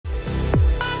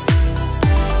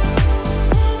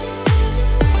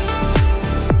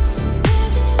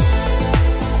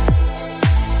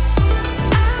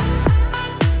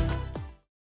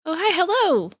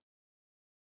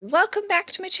Welcome back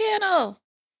to my channel.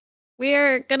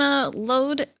 We're gonna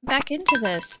load back into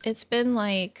this. It's been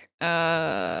like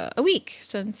a week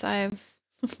since I've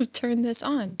turned this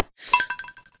on.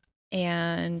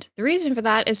 And the reason for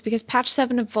that is because patch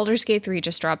 7 of Baldur's Gate 3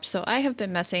 just dropped, so I have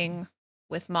been messing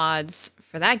with mods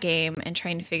for that game and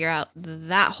trying to figure out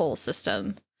that whole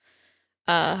system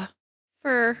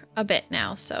for a bit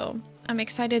now. So I'm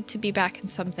excited to be back in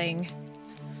something.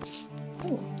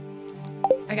 Ooh.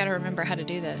 I gotta remember how to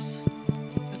do this.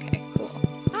 Okay, cool.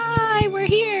 Hi, we're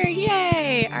here!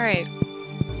 Yay! Alright.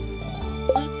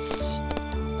 Let's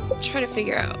try to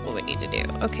figure out what we need to do.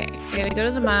 Okay, we gotta go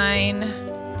to the mine,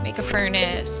 make a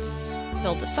furnace,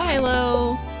 build a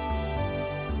silo,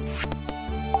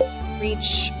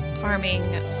 reach farming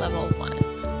level 1.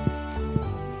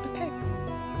 Okay.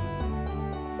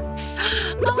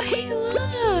 Oh, hey,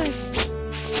 look!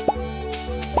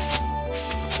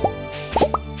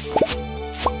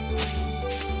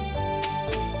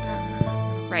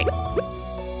 Right.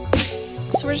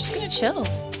 So we're just gonna chill.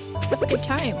 Have a good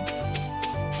time.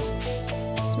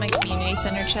 This is my community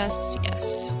center chest.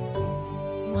 Yes.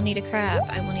 We'll need a crab.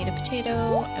 I will need a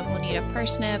potato. I will need a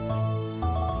parsnip.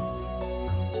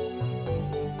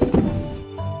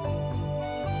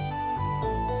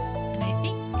 And I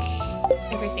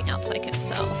think everything else I can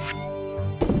sell.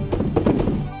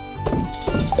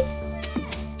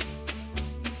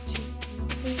 2,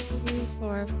 3,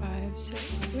 4, 5,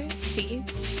 6. Do we have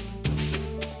seeds?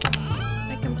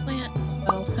 I can plant.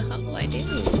 Oh, I do.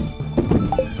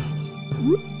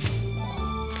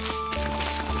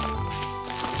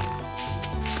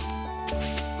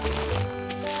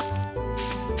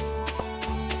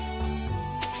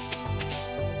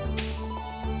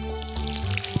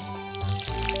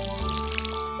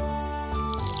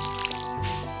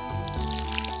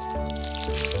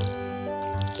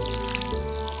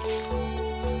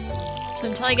 So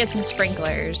until I get some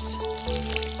sprinklers,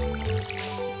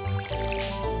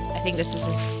 I think this is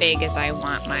as big as I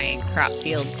want my crop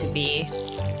field to be.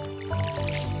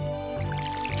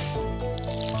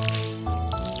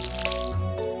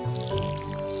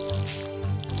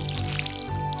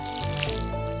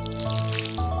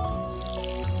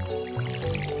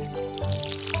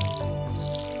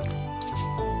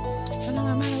 Oh no,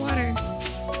 I'm out of water.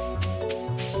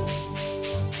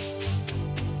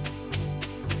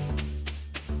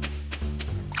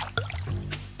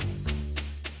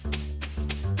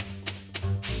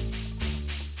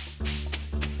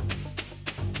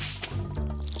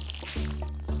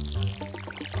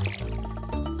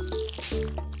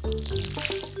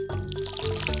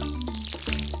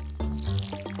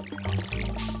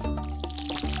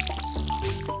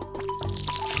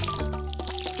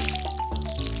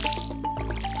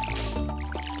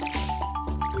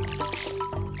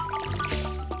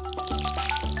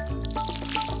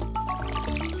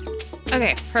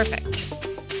 Okay, perfect.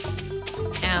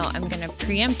 Now I'm gonna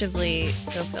preemptively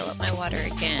go fill up my water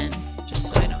again, just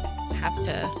so I don't have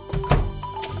to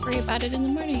worry about it in the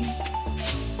morning.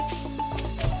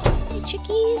 Hey,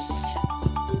 chickies!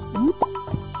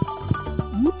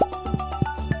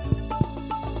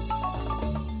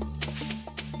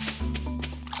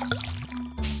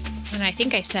 And I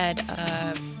think I said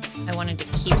I wanted to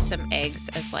keep some eggs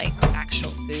as like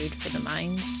actual food for the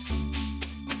mines.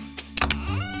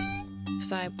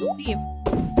 Because I believe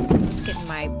I was getting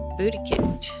my booty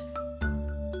kicked.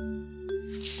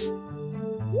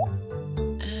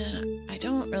 And I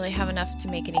don't really have enough to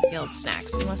make any field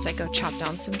snacks unless I go chop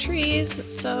down some trees,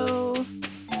 so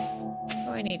what do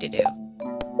I need to do? Do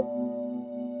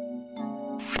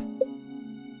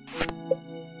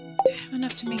I have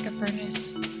enough to make a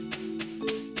furnace?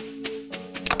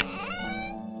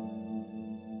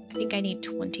 I think I need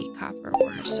 20 copper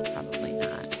ores, so probably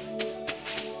not.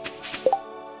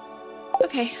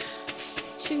 Okay,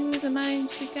 to the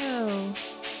mines we go.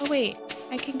 Oh wait,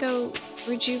 I can go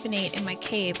rejuvenate in my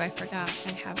cave. I forgot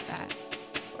I have that.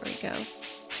 Before we go.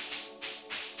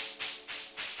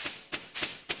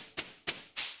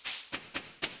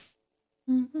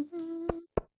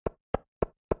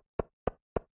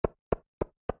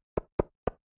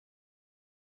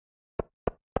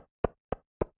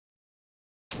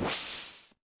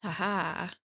 Haha.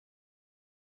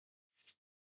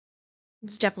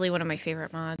 It's definitely one of my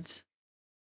favorite mods.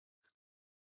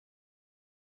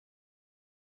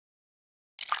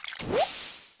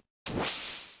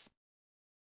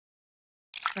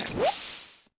 Right.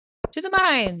 To the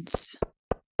mines!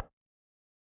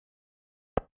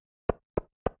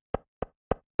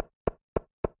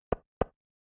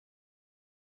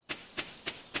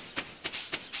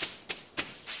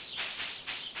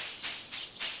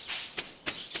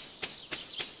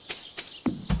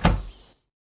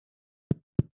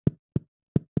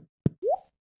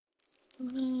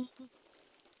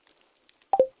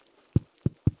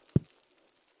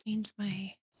 Change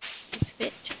my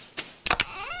fit.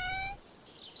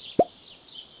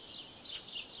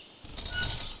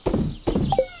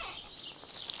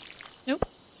 Nope.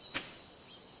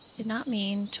 Did not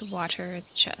mean to water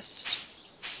the chest.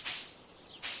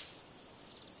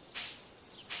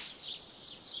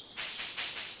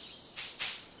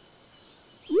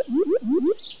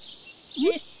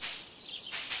 Yeah.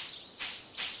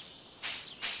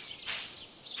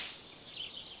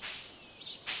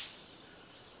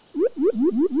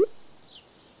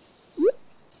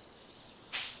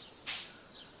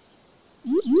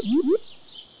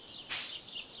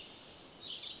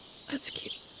 That's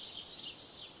cute.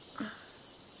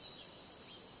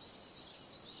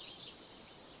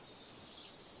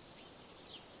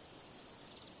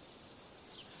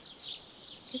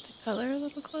 Get the color a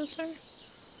little closer.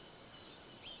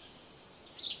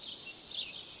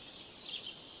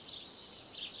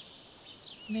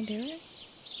 Can I do it?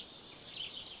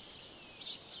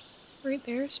 Right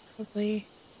there is probably...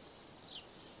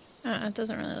 it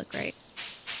doesn't really look right.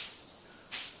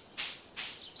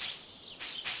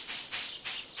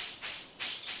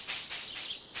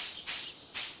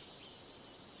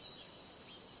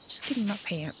 Just give me my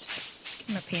pants. Just give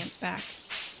me my pants back.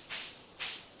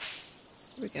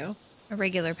 Here we go. My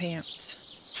regular pants.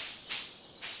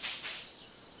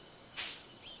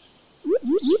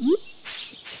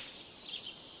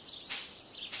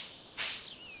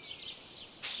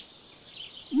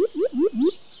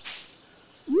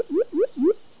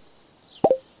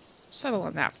 Settle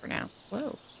on that for now.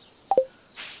 Whoa.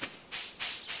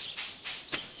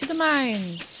 To the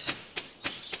mines.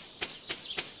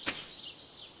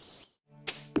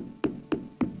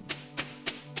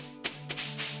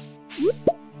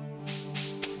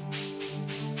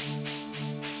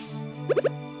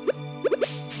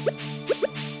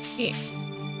 Yeah.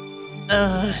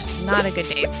 It's not a good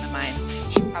day for the mines.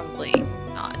 Should probably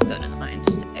not go to the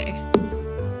mines today.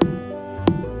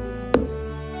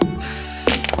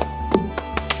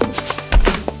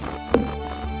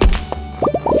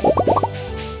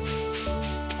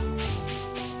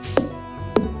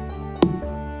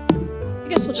 I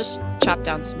guess we'll just chop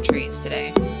down some trees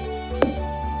today.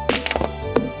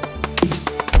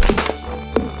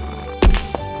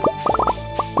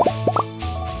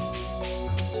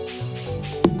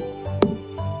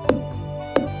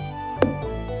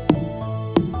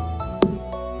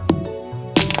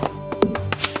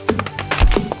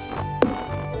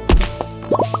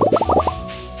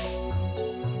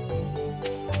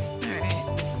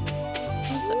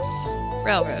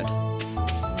 Railroad.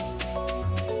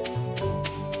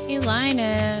 Hey,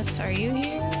 Linus, are you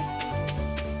here?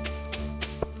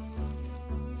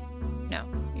 No,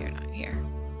 you're not here.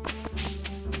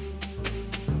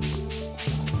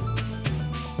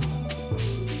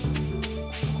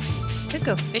 Could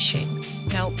go fishing.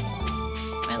 Nope.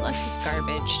 My luck is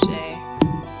garbage today.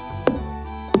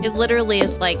 It literally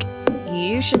is like,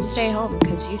 you should stay home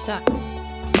because you suck.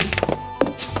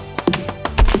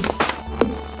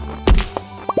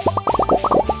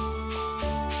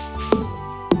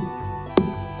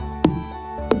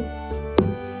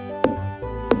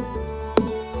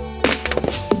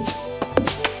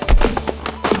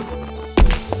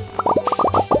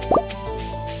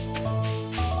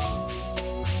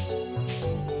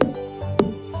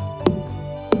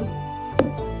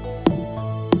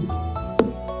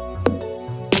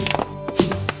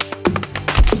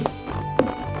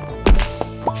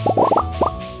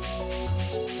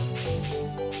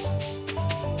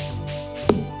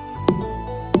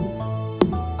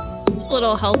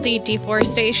 Little healthy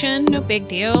deforestation, no big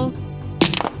deal.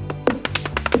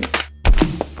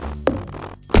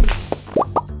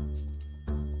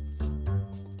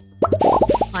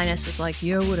 Linus is like,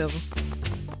 yeah, whatever.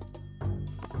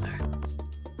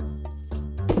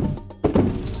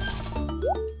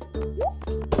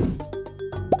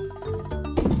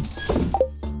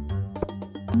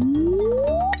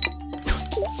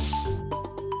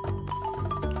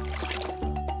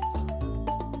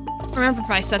 Remember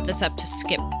if I set this up to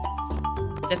skip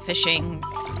the fishing,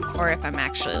 or if I'm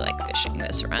actually, like, fishing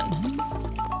this run.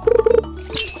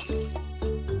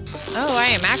 Oh, I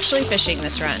am actually fishing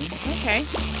this run. Okay.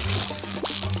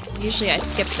 Usually I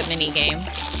skip the mini game.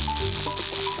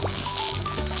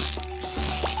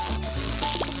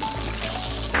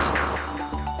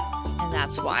 And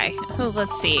that's why. Oh,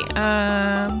 let's see.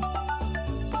 How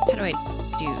do I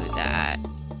do that?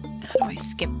 How do I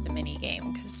skip the mini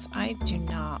game? Because I do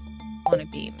not want to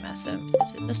be messing.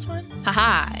 Is it this one?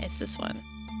 Haha, it's this one.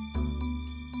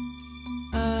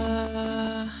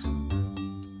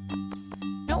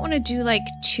 Don't want want to do like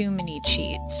too many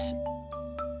cheats.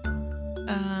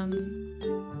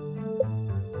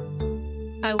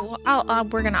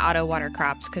 We're gonna auto water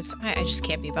crops because I just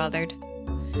can't be bothered.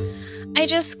 I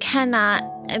just cannot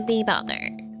be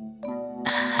bothered.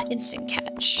 Instant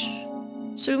catch.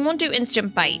 So we won't do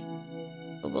instant bite,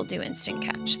 but we'll do instant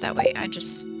catch. That way I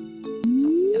just don't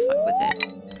need to fuck with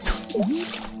it.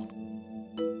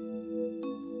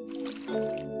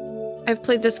 I've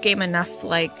played this game enough,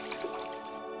 like,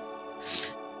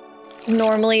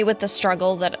 normally with the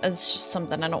struggle that it's just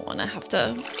something I don't want to have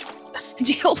to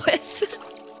deal with.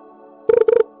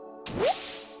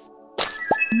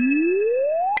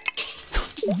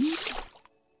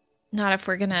 Not if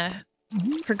we're gonna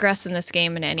progress in this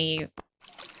game in any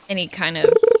kind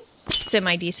of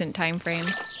semi-decent time frame.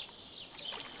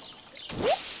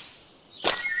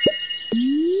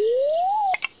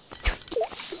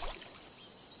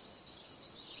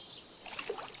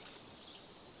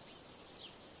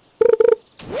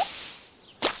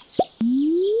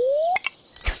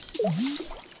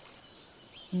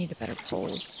 I need a better pole.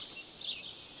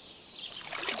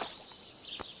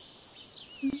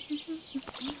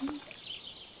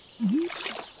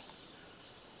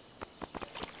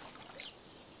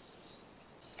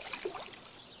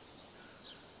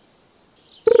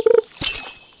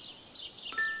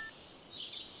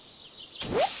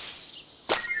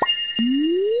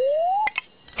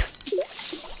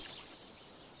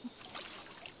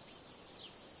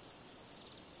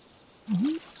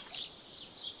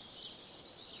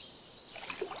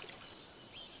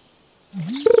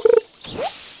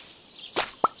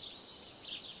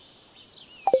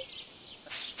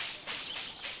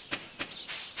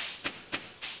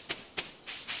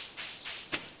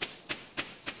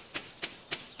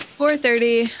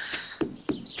 4:30.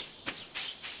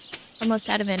 Almost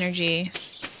out of energy.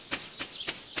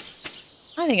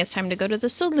 I think it's time to go to the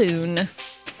saloon.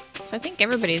 So I think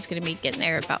everybody's gonna be getting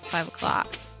there about 5 o'clock.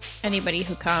 Anybody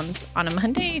who comes on a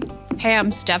Monday,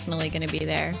 Pam's definitely gonna be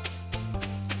there.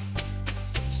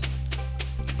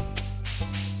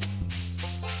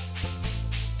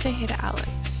 Say hey to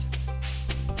Alex.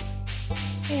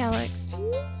 Hey Alex.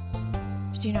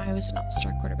 Did you know I was an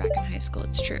all-star quarterback in high school?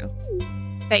 It's true.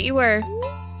 Bet you were.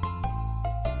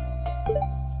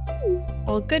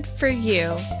 Well, good for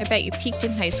you. I bet you peaked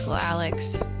in high school,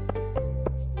 Alex.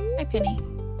 Hi, Penny.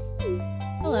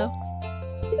 Hello.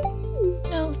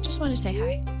 No, just want to say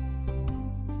hi.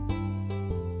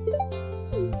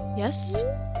 Yes?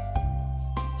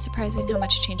 Surprising how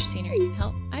much a change of scenery can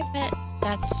help. I bet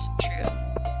that's true.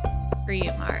 For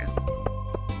you, Maru.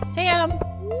 Sam!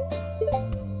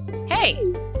 Hey!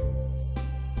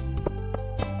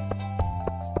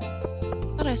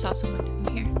 Thought I saw someone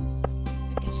down here.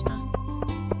 I guess not.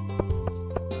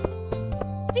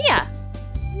 But yeah.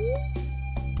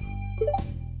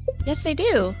 Yes, they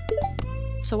do.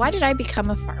 So why did I become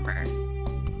a farmer?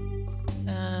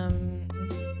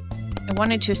 I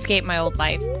wanted to escape my old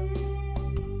life.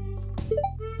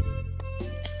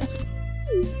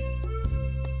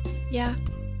 Yeah.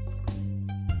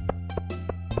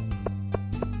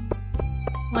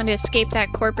 Wanted to escape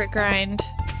that corporate grind.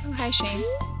 Oh, hi, Shane.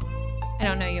 I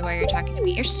don't know you while you're talking to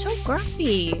me. You're so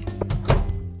grumpy.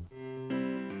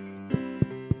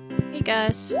 Hey,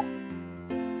 Gus.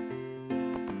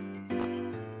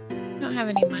 Don't have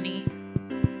any money.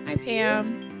 Hi,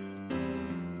 Pam.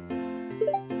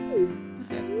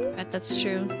 I bet that's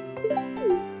true.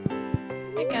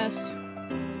 Hi, Gus.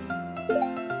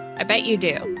 I bet you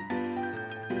do.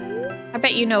 I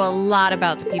bet you know a lot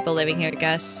about the people living here,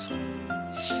 Gus.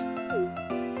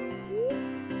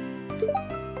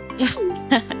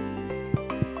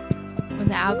 When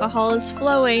the alcohol is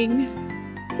flowing.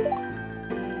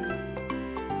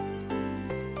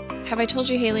 Have I told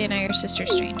you Haley and I are sister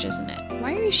strange, isn't it?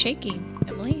 Why are you shaking,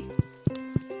 Emily?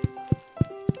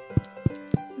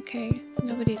 Okay,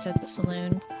 nobody's at the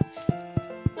saloon.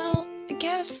 Well, I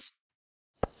guess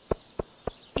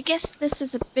this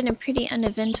has been a pretty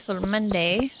uneventful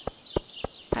Monday.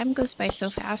 Time goes by so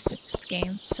fast in this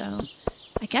game, so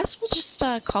I guess we'll just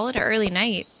call it an early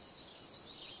night.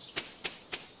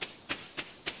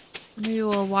 Maybe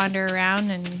we'll wander around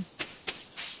and...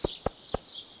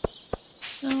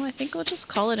 No, I think we'll just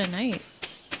call it a night.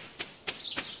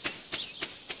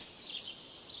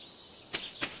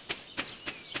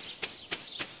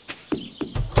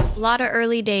 A lot of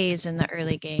early days in the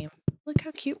early game. Look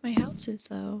how cute my house is,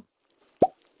 though.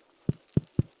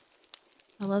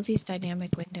 I love these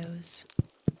dynamic windows.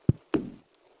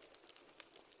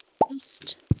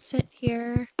 Just sit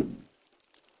here,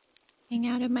 hang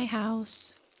out in my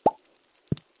house.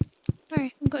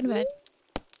 Alright, I'm going to bed.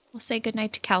 We'll say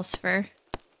goodnight to Calcifer.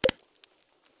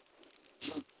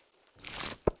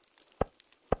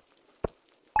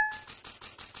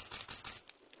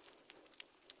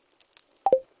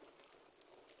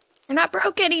 We're not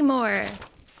broke anymore.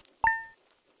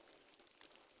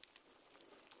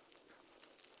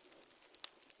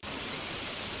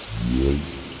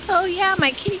 Oh yeah,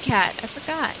 my kitty cat. I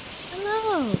forgot.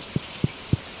 Hello.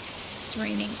 It's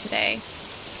raining today.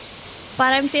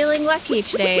 But I'm feeling lucky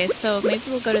today, so maybe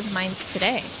we'll go to the mines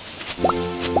today.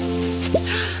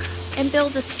 And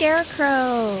build a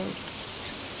scarecrow.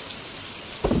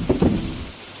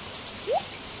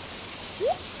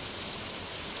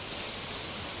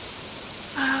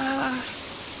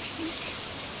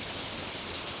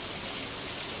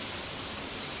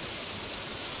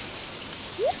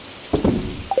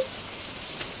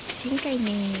 I think I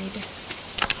need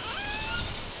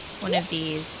one of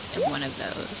these and one of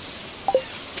those.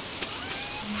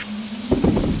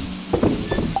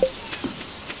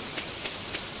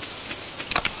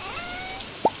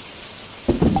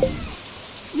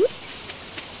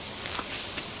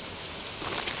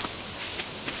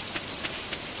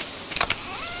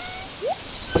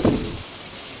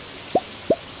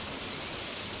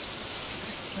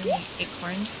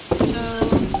 Acorns, so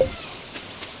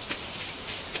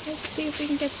let's see if we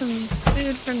can get some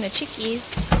food from the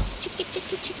chickies.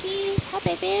 Chickies, hi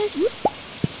babies.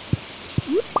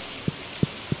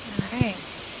 Alright.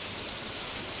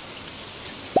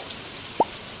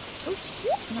 Oh,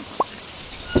 I don't want that.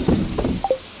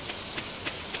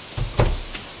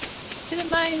 To the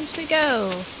mines we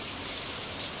go.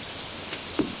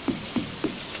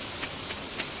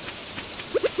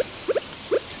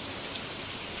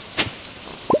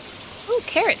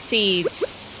 Carrot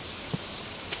seeds.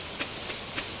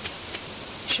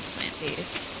 I should plant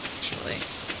these, actually.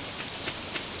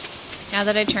 Now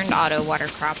that I turned auto water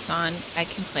crops on, I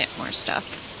can plant more stuff.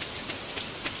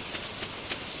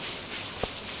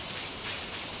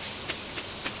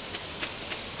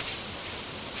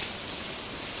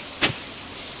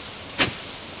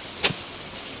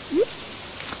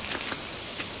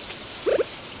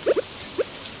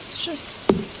 Let's just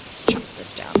chop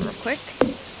this down real quick.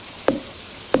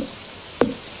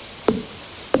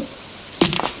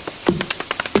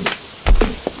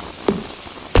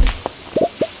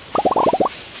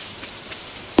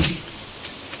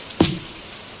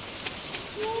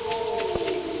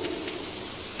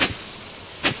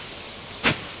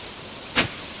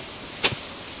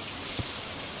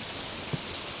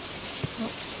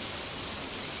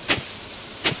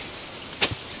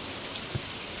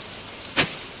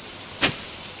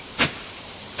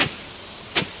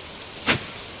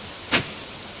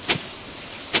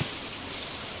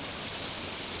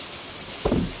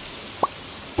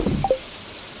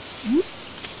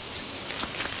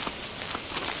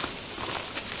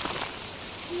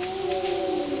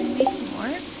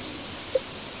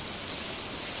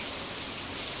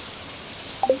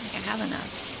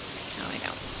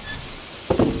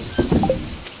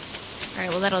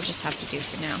 Well, that'll just have to do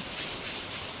for now.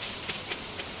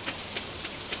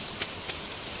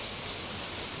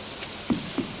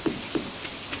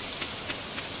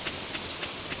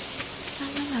 La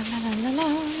la la la la la.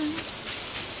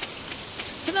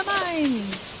 To the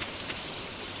mines!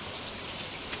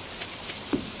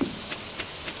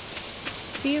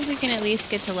 See if we can at least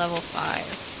get to level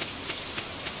 5.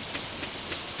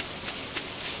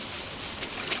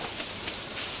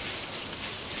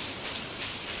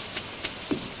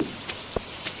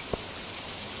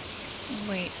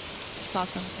 Saw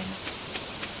something.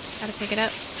 Gotta pick it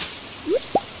up.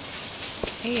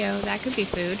 Heyo, that could be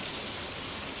food.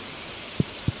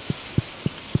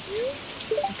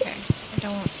 Okay, I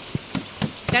don't...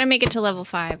 Gotta make it to level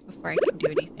 5 before I can do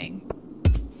anything.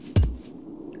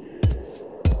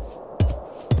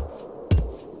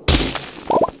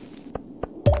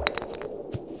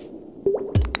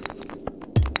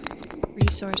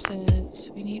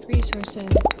 Resources. We need resources.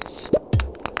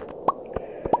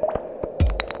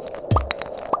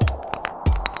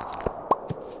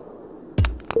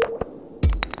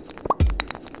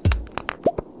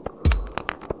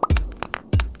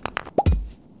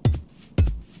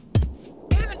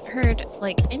 Heard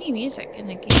like any music in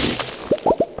the game.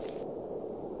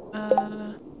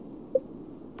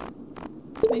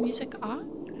 Is my music on?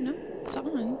 No, it's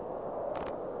on.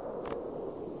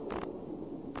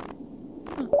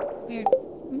 Huh, weird.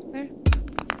 Okay.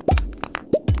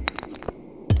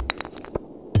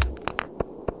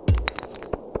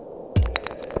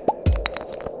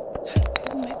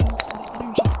 I'm almost out of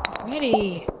energy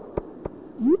already.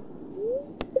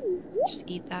 Just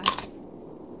eat that.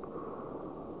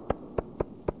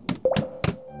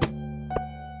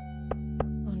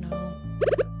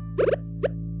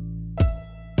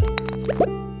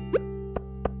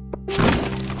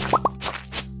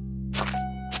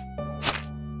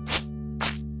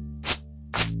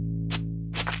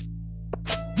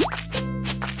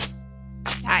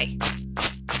 Die!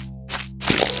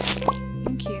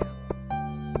 Thank you.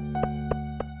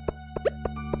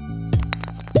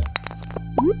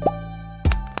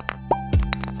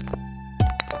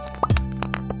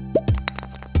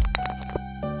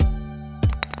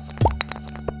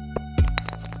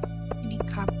 I need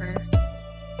copper.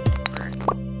 Ore.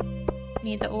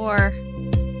 Need the ore.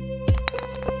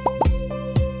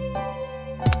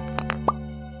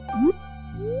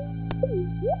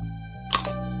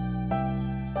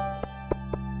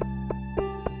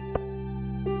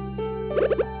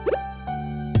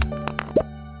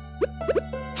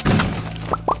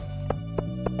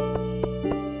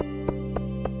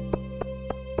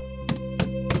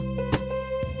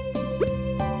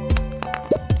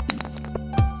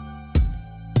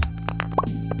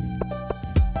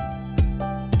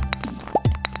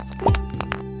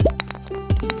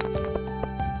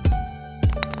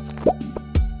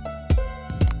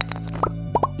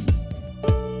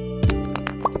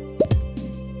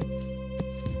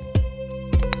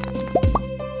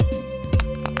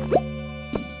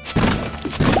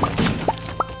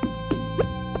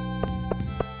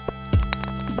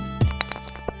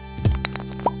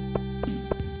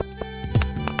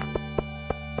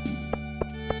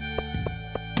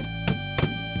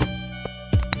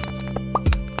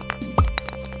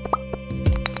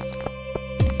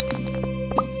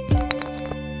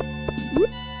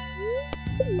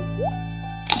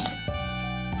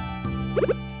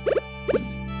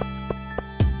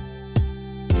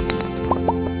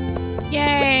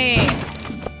 Yay!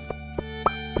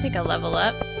 Take a level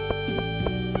up.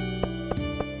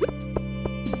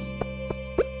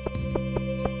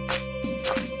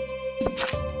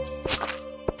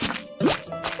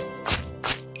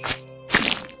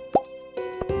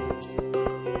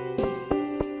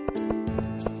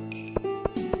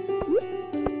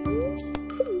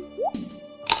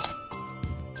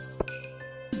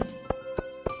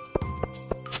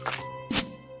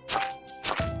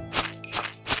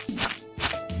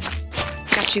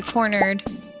 Got you cornered.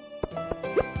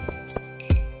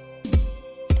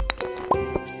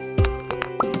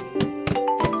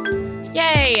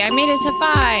 Yay! I made it to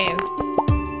 5!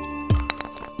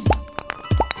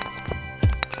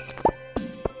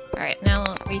 Alright, now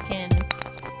we can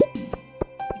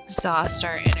exhaust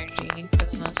our energy for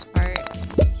the most part.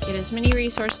 Get as many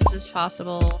resources as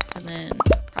possible, and then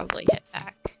probably hit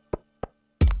back.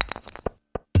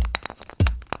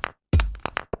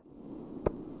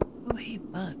 Oh, hey,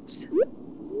 bugs.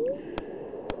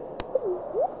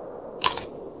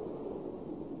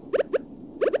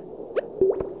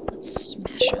 Let's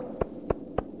smash them.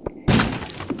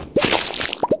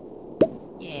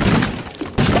 Yeah.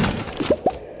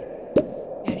 Get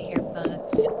out of here,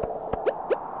 bugs.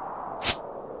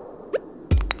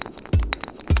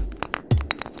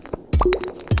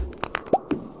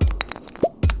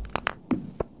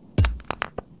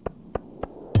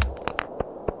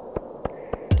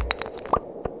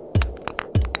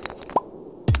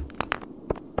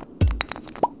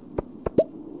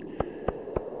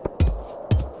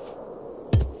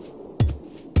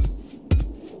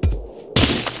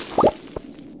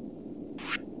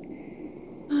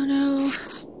 Oh no,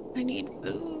 I need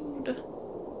food.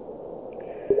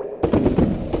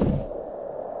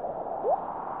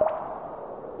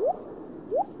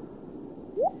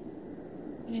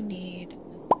 I'm gonna need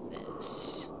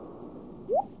this.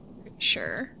 Pretty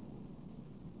sure.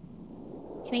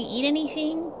 Can I eat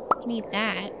anything? I can eat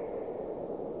that.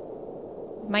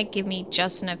 It might give me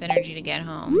just enough energy to get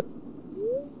home.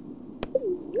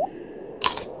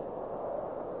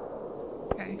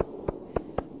 Okay.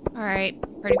 Alright,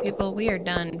 party people, we are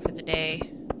done for the day.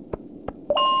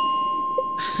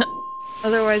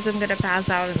 Otherwise I'm gonna pass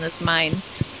out in this mine.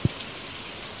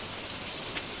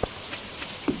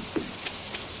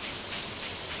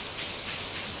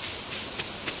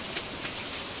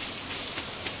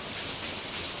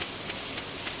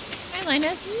 Hi,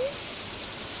 Linus.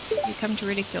 You come to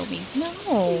ridicule me.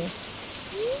 No!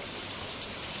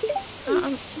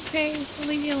 Okay, I'll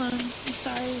leave you alone. I'm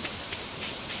sorry.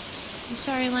 I'm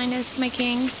sorry, Linus, my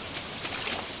king.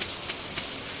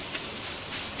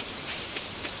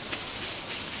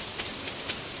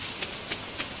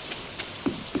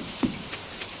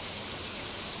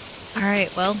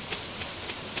 Alright, well.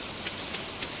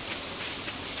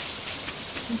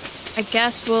 I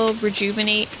guess we'll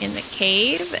rejuvenate in the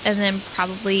cave and then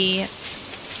probably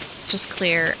just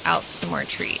clear out some more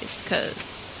trees,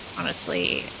 because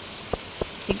honestly,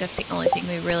 I think that's the only thing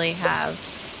we really have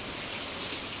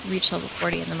reach level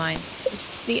 40 in the mines.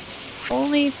 It's the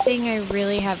only thing I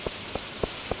really have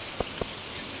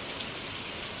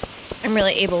I'm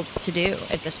really able to do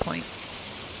at this point.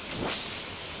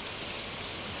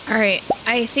 Alright,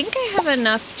 I think I have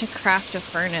enough to craft a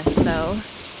furnace, though.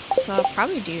 So I'll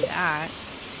probably do that.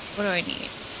 What do I need?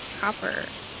 Copper.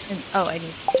 And, oh, I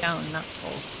need stone, not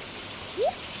coal.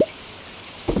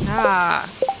 Ah.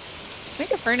 Let's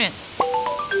make a furnace.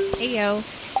 Hey, yo.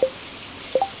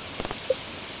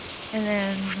 And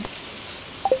then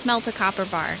smelt a copper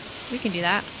bar. We can do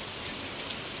that.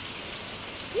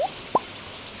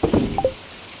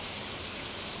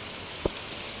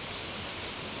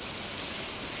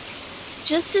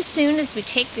 Just as soon as we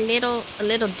take a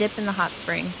little dip in the hot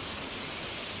spring.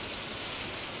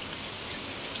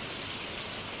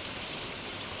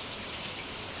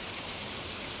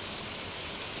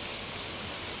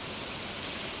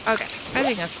 Okay, I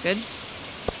think that's good.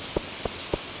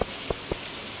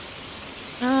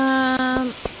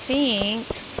 I think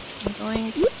I'm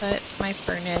going to put my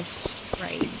furnace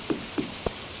right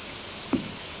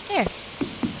there.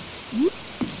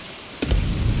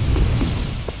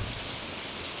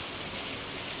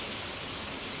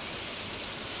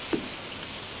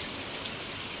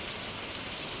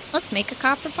 Let's make a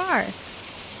copper bar.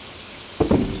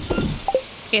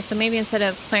 Okay, so maybe instead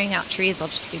of clearing out trees, I'll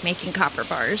just be making copper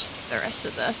bars the rest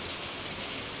of the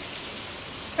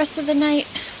night.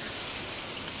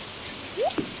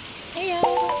 Heyo.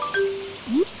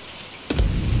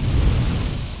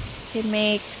 Could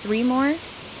make 3 more.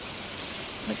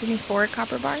 Would give me 4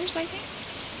 copper bars, I think.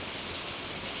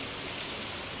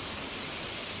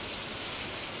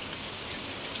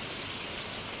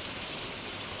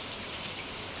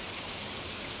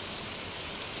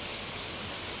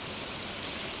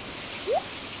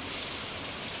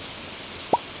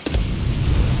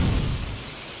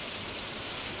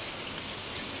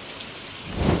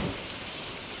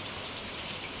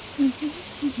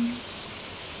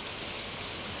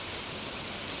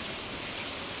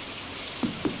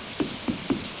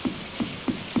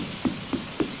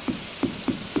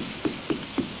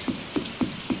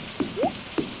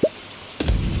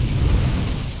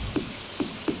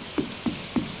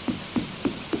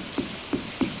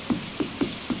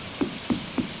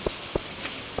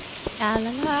 La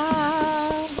la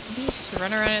la. Just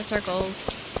run around in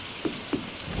circles.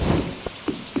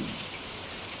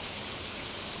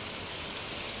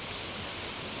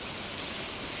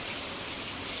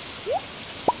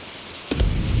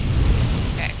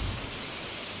 Okay.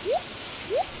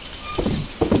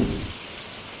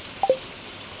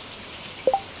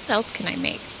 What else can I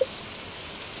make?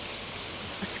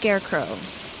 A scarecrow.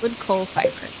 Wood, coal, fiber.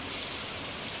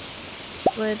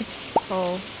 Wood,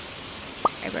 coal,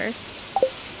 fiber.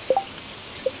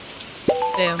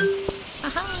 Boom.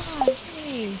 Aha!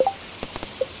 Yay!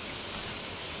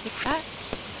 Take that.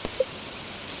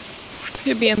 It's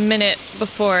gonna be a minute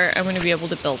before I'm gonna be able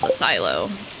to build a silo.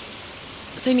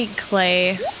 So I need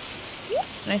clay.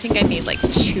 And I think I need like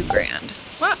 2 grand.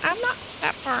 Well, I'm not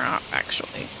that far off,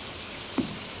 actually.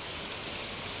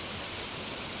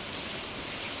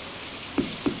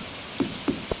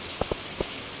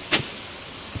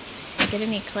 Get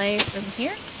any clay from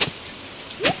here?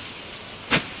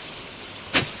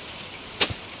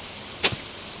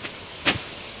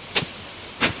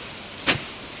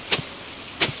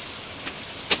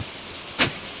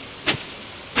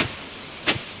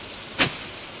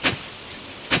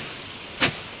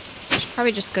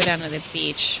 Probably just go down to the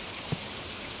beach.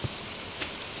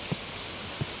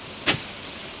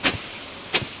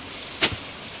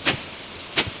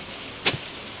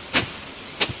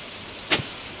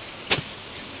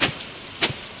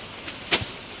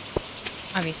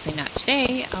 Obviously not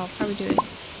today. I'll probably do it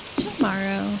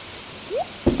tomorrow.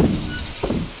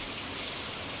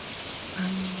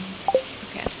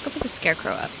 Okay, let's go put the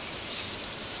scarecrow up.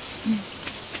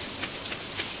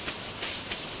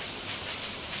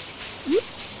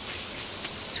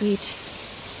 Sweet.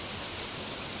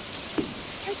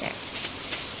 Right there.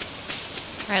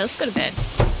 Alright, let's go to bed.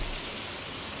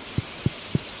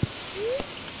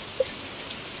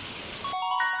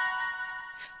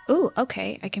 Ooh,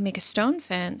 okay. I can make a stone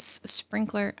fence, a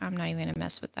sprinkler. I'm not even gonna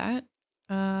mess with that.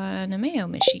 An Ameo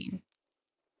machine.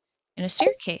 And a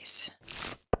staircase.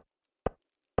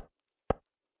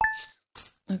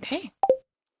 Okay.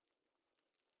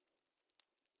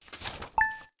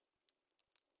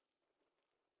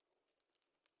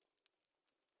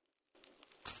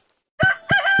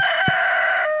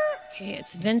 Okay,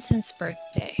 it's Vincent's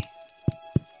birthday.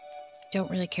 Don't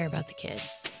really care about the kid.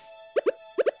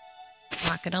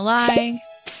 Not gonna lie.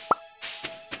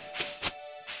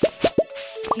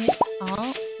 Get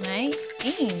all my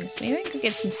games. Maybe I could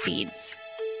get some seeds.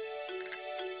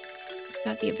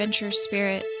 Got the adventure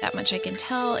spirit, that much I can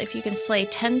tell. If you can slay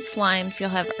 10 slimes, you'll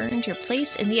have earned your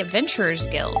place in the Adventurers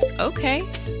Guild. Okay. I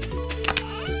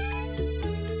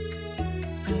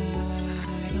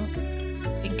don't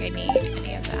think I need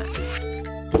any of that.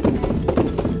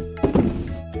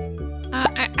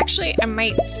 Actually, I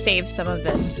might save some of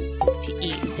this to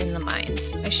eat in the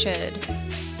mines. I should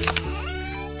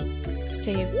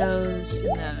save those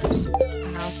and those,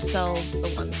 and I'll sell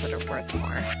the ones that are worth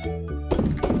more.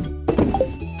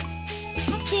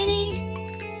 Kitty!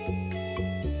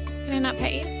 Can I not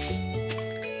pet you?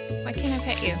 Why can't I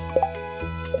pet you?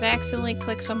 Did I accidentally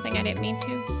click something I didn't mean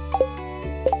to?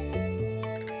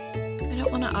 I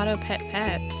don't want to auto-pet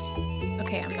pets.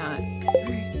 Okay, I'm not.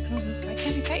 Alright, I don't know. Why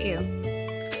can't I pet you?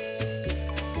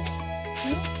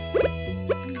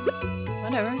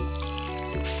 Whatever.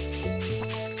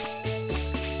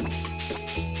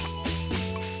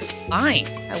 Fine.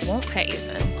 I won't pet you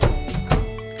then.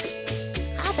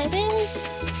 Hi,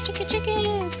 babies!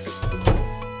 Chickies!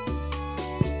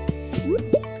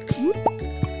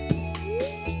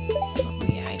 Oh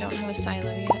yeah, I don't have a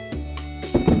silo yet.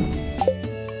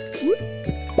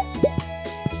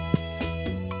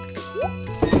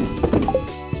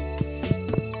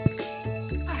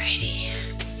 Alrighty.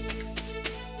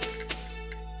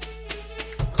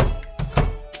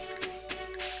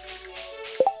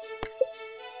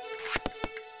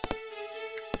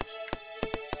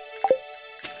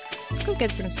 Let's go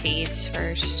get some seeds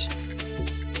first.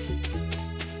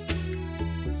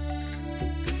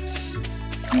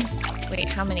 Wait,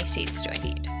 how many seeds do I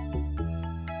need?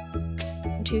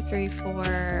 1, 2, 3,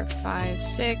 4, 5,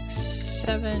 6,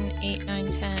 7, 8,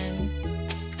 9, 10,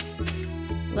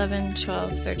 11,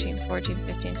 12, 13, 14,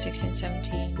 15, 16,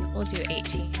 17. We'll do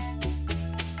 18.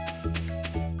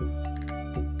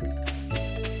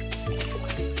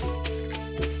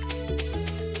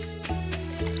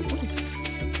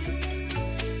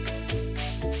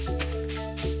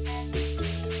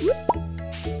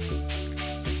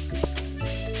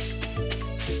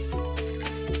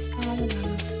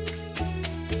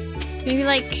 Maybe,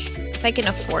 like, if I can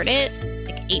afford it,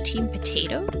 like 18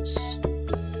 potatoes?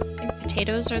 I think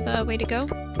potatoes are the way to go.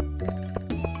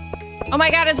 Oh my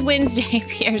god, it's Wednesday.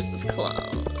 Pierce is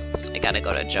closed. I gotta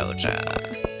go to Georgia.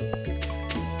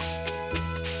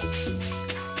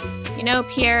 You know,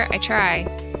 Pierre, I try.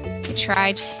 I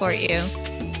try to support you.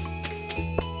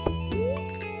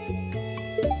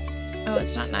 Oh,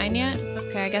 it's not 9 yet?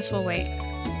 Okay, I guess we'll wait.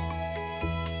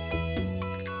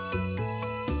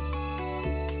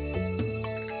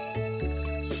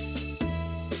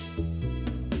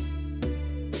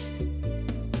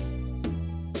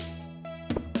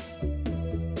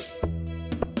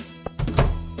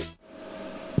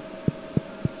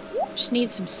 Just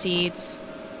need some seeds.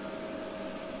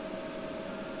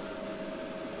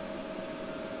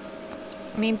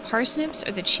 I mean, parsnips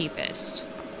are the cheapest.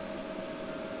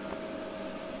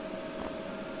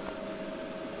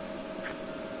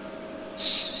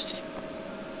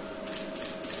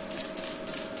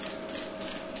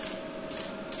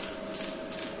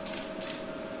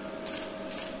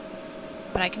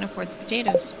 But I can afford the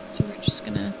potatoes, so we're just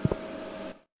gonna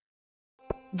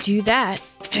do that.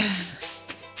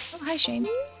 Hi, Shane.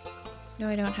 No,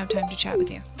 I don't have time to chat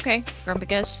with you. Okay,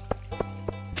 Grumpicus.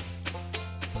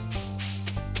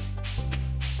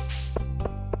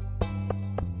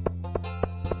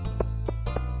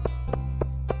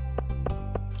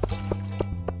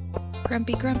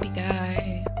 Grumpy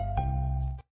guy.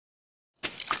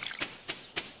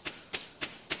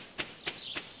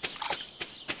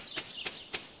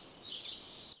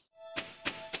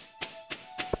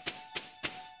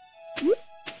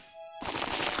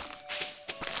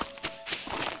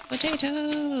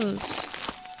 Potatoes!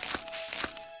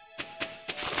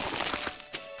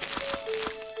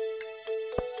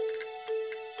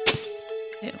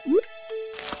 Ew.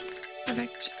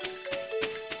 Perfect.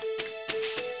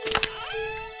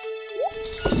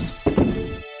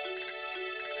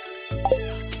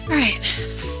 Alright.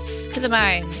 To the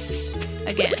mines.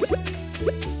 Again.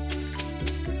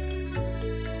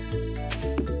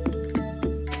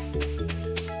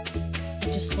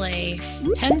 To slay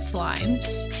 10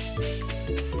 slimes.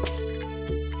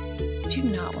 I do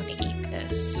not want to eat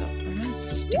this, so I'm gonna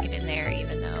stick it in there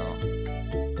even though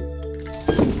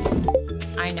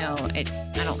I know I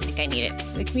don't think I need it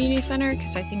for the community center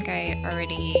because I think I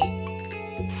already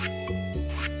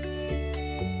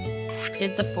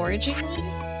did the foraging one.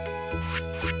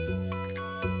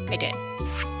 I did.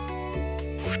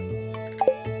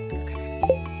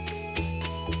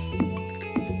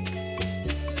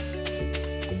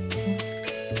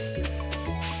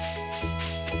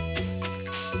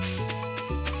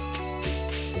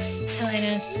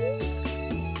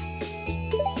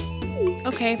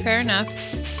 Okay, fair enough.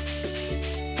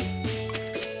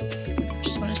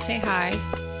 Just want to say hi.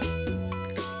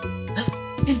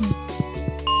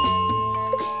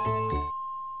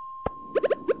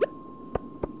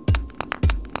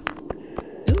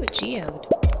 Ooh, a geode.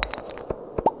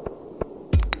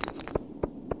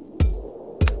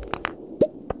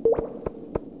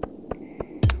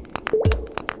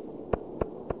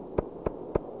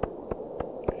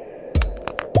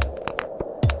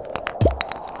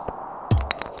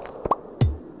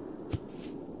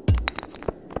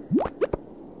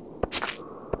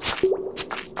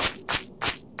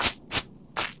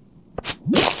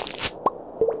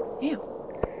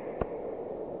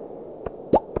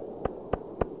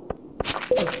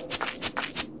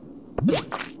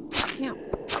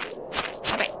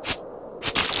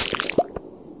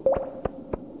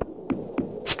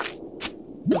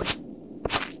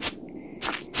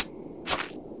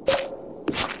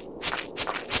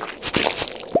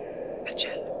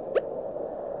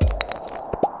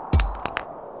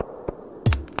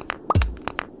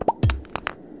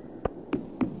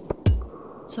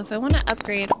 So if I want to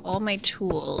upgrade all my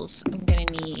tools, I'm gonna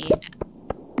need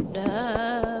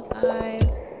 5, I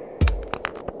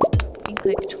think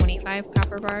like 25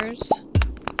 copper bars.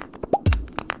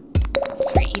 That's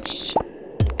for each.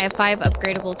 I have 5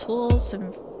 upgradable tools,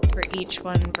 and for each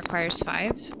one requires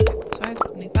 5. So 5,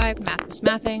 25, math is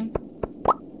mathing.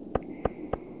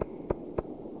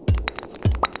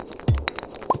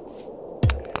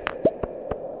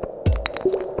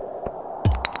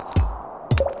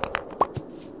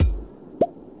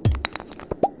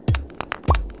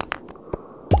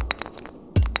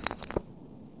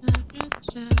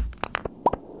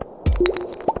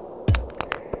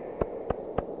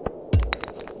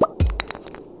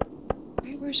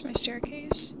 Where's my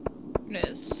staircase? It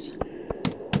is.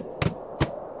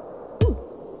 Ooh.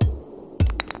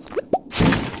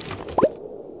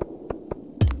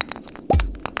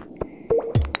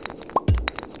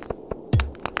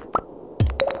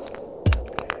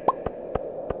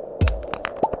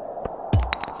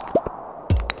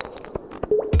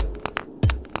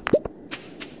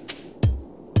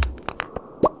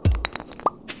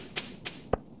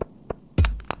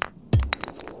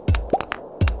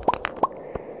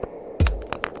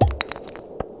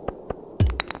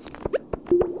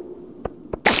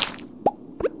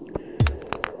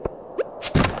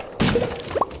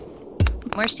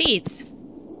 More seeds.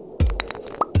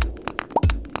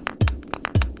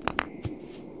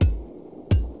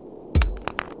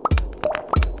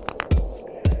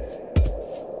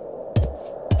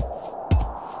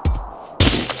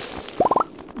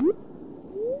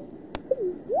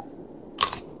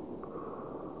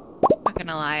 Not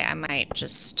gonna lie, I might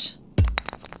just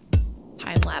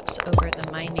time lapse over the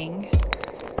mining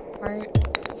part.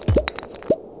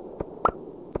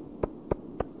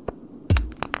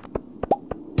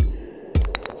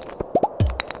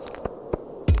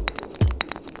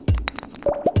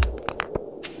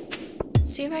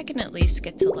 See if I can at least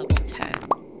get to level 10.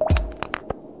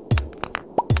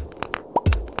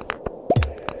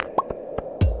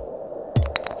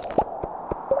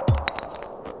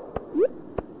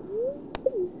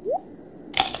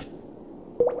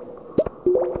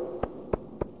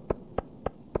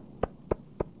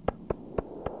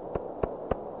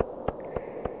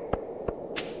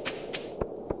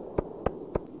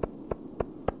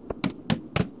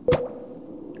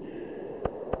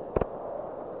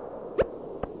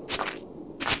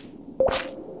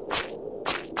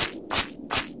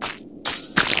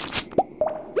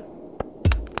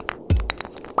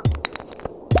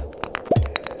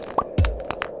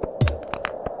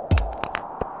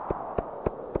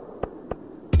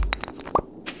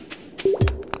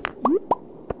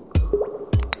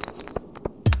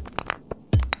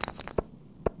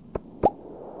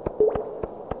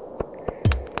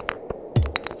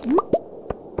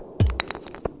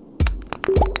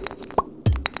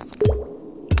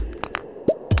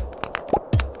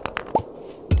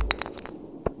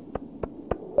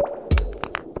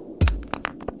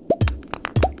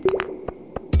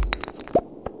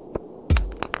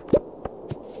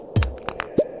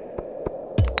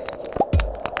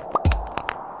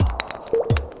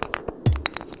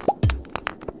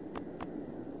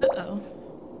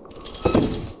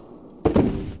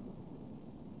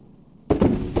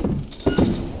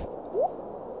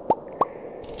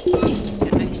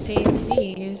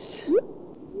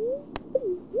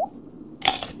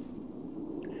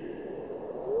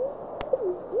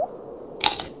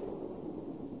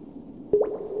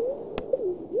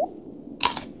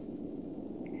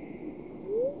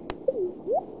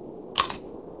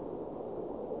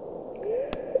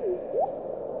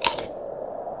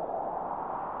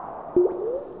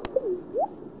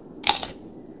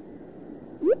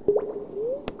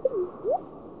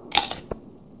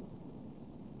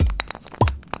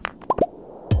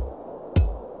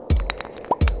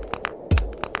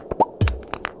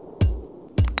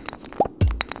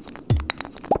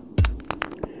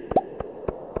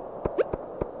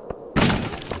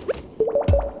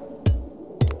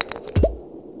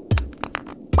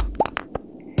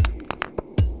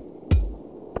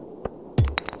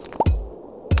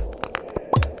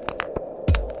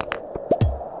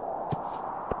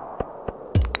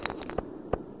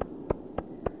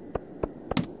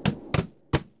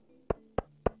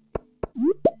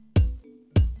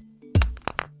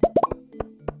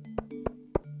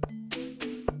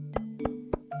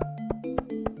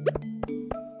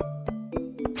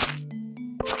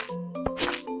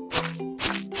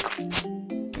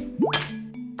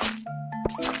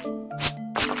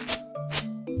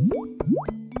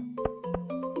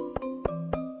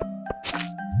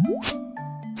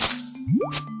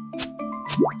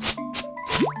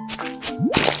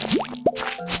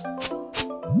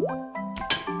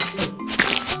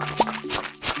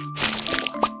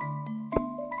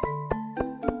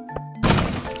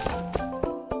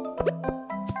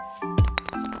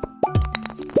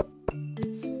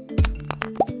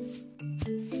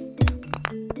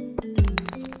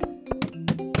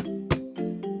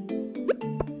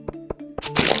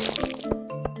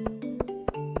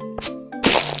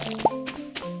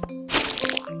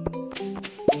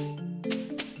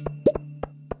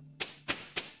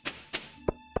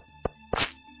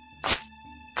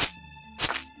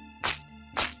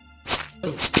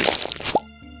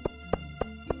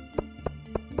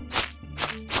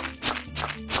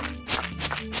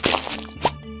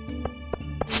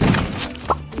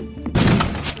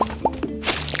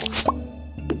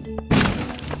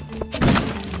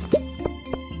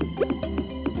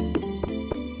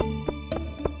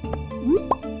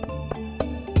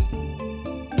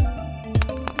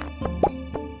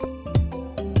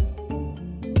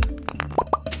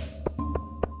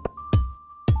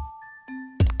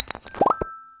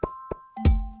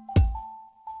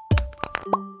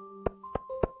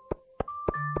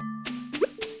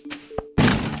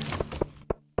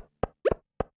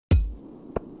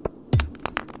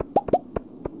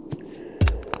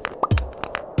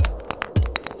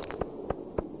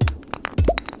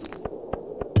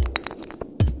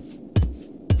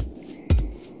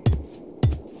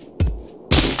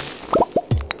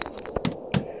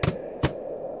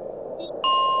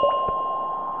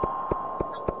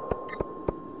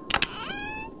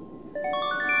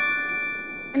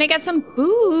 And I got some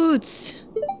boots!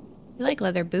 I like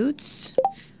leather boots.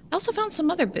 I also found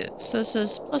some other boots. So this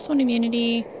is +1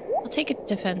 immunity. I'll take it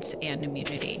defense and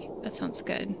immunity. That sounds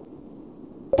good.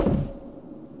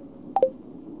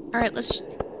 Alright, let's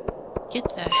get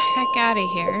the heck out of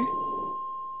here.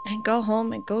 And go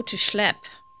home and go to Schlepp.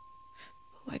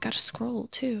 Oh, I got a scroll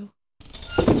too.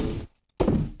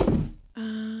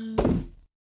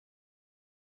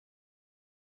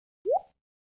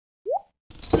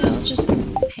 I'll just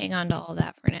hang on to all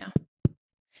that for now.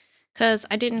 Because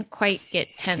I didn't quite get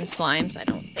 10 slimes, I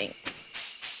don't think.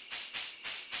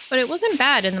 But it wasn't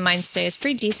bad in the mine stay. It's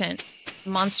pretty decent.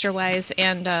 Monster-wise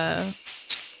and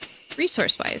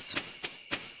resource-wise.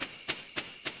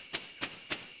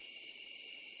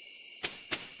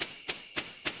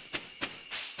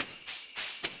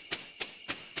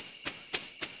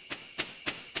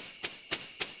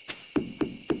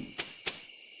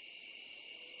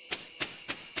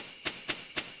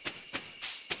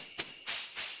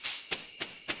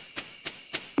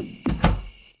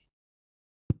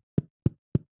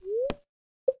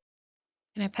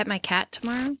 Can I pet my cat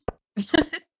tomorrow?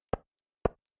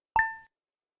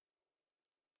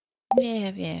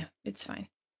 Yeah, it's fine.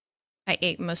 I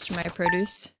ate most of my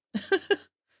produce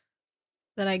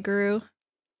that I grew.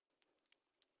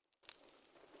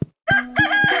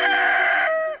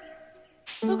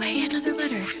 Oh, hey, another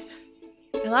letter.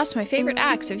 I lost my favorite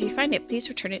axe. If you find it, please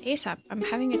return it ASAP. I'm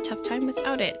having a tough time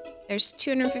without it. There's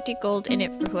 250 gold in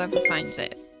it for whoever finds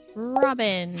it.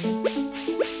 Robin.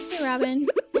 Hey, Robin.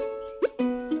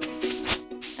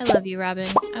 I love you, Robin.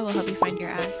 I will help you find your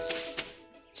axe.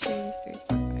 2, 3, 4,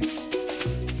 5.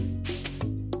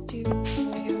 2, 5.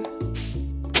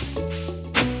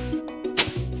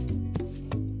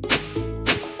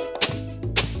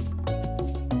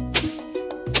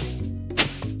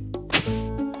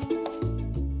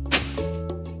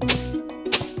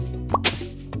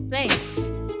 Play.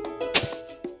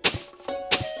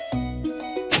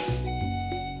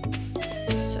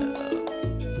 So.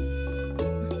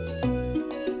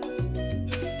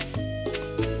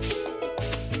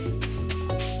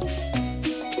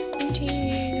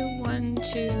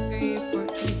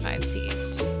 25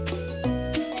 seeds.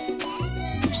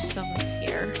 I'll just sell them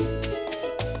here.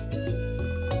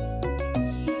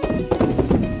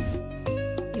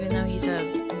 Even though he's a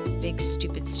big,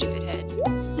 stupid head.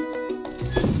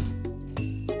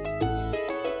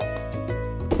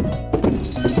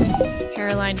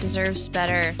 Caroline deserves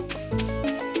better.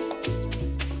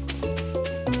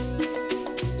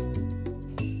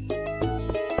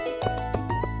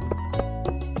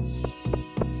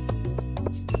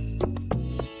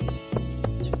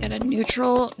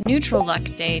 Neutral luck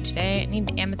day today. I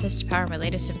need amethyst to power my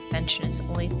latest invention. Is the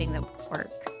only thing that would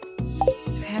work.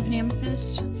 Do I have an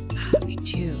amethyst? Oh, I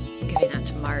do. I'm giving that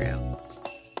to Maru.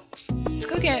 Let's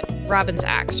go get Robin's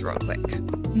axe real quick.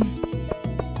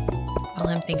 While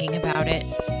I'm thinking about it.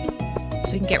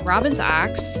 So we can get Robin's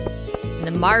axe. And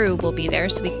then Maru will be there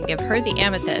so we can give her the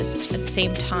amethyst at the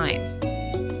same time.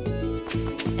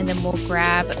 And then we'll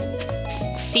grab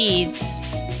seeds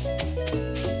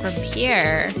from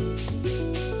Pierre.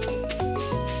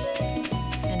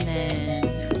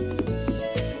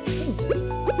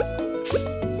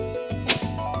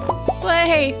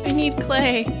 Clay! I need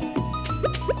clay.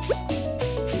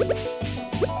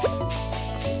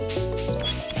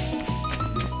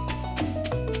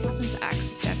 Robin's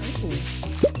axe is down. Ooh.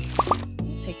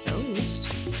 Take those.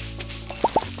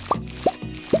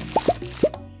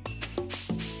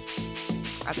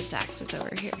 Robin's axe is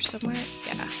over here somewhere.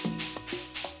 Yeah.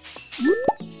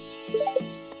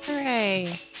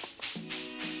 Hooray!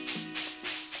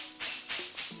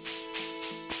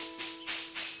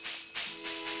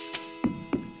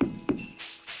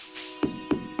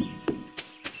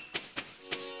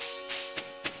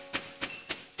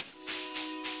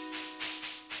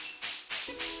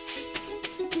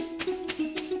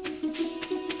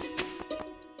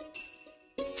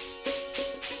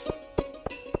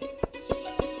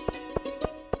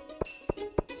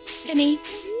 Penny.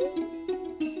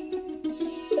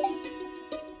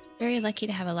 Very lucky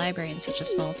to have a library in such a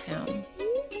small town.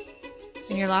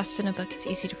 When you're lost in a book, it's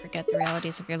easy to forget the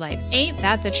realities of your life. Ain't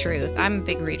that the truth? I'm a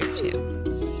big reader too.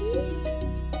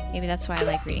 Maybe that's why I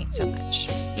like reading so much.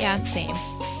 Yeah, same.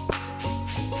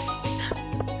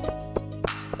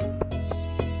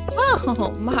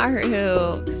 Oh,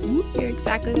 Maru! You're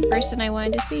exactly the person I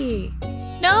wanted to see.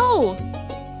 No!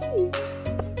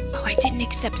 Oh, I didn't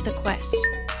accept the quest.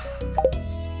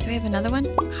 Do I have another one?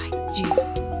 I do.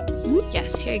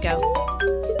 Yes, here you go.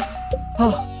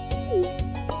 Oh!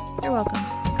 You're welcome.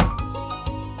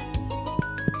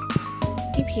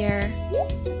 Hey, Pierre.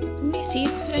 How many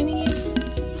seeds did I need?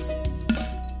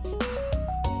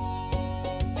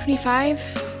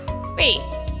 25? Wait.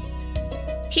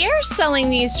 Pierre's selling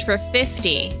these for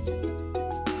 50.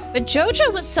 But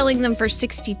Jojo was selling them for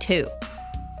 62.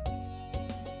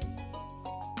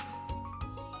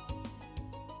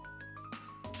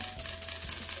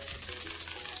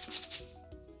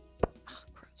 Oh,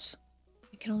 gross.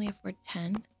 I can only afford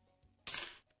 10.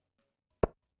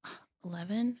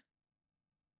 11.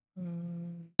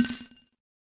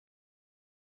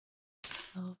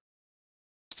 Oh.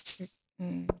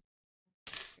 13.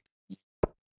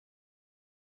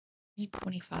 Need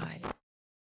 25. What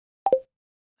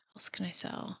else can I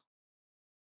sell?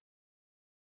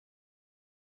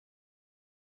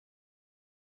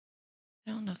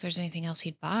 I don't know if there's anything else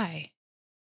he'd buy.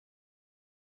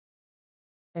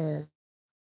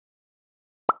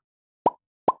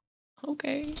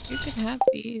 Okay, you can have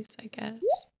these, I guess.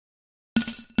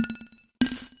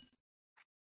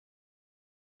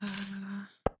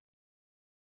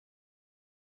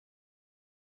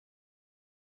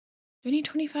 Do I need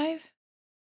 25?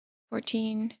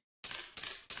 14.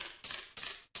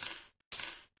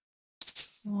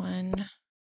 1.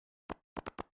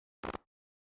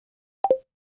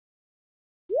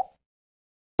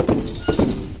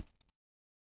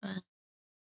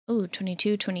 Oh,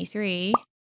 22, 23.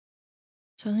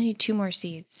 So I only need 2 more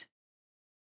seeds.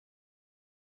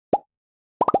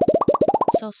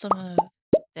 Sell some of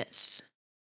this.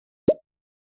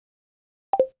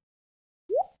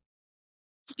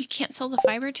 You can't sell the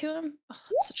fiber to him? Oh,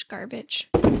 that's such garbage.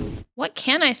 What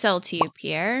can I sell to you,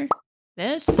 Pierre?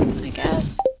 This, I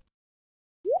guess?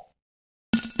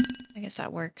 I guess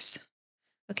that works.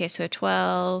 Okay, so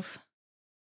 12,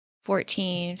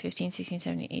 14, 15, 16,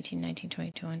 17, 18, 19,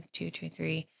 20, 21, 22,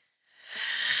 23,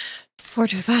 24,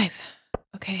 25.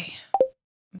 Okay.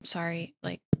 I'm sorry.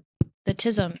 Like, the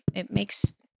tism, it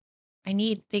makes... I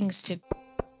need things to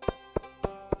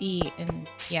be in...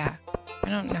 Yeah. I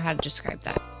don't know how to describe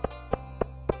that.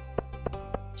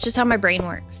 It's just how my brain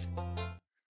works.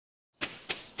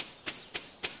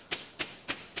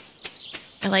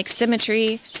 I like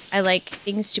symmetry. I like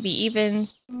things to be even.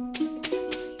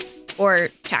 Or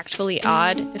tactfully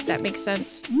odd, if that makes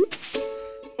sense.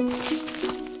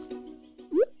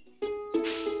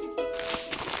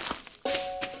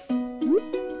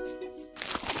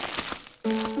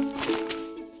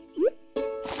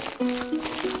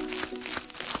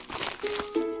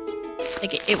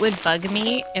 Like, it would bug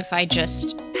me if I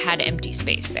just had empty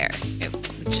space there. It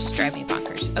would just drive me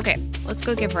bonkers. Okay, let's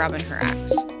go give Robin her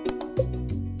axe.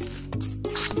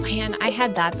 Oh man, I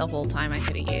had that the whole time I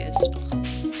could have used.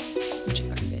 So much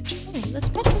garbage. Oh, let's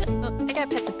pet the... Oh, I gotta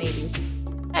pet the babies.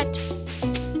 Pet.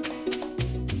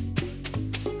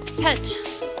 Pet.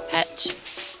 Pet.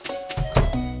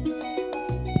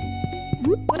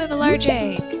 What a large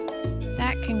egg.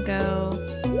 That can go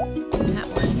in that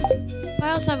one.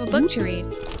 I also have a book to read.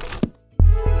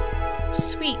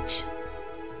 Sweet.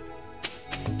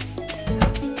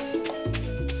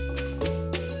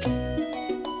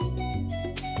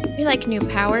 We like new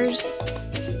powers.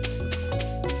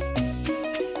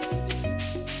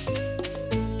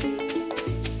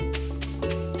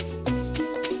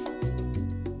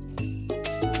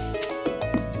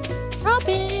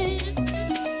 Robin!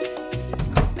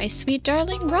 My sweet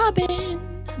darling Robin!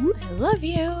 I love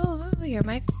you! You're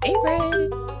my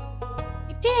favorite!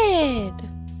 You did!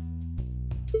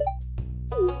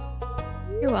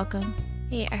 You're welcome.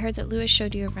 Hey, I heard that Lewis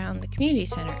showed you around the community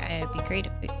center. It'd be great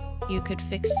if you could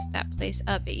fix that place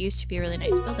up. It used to be a really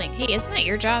nice building. Hey, isn't that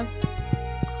your job?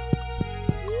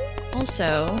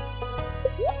 Also...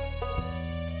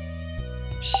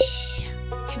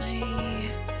 Can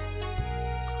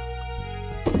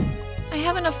I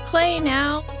have enough clay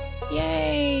now!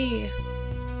 Yay!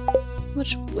 How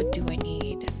much wood do I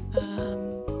need?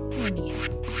 What do I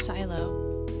need?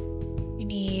 Silo. We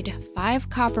need 5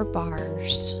 copper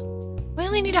bars. We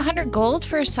only need 100 gold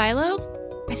for a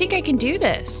silo? I think I can do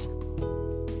this.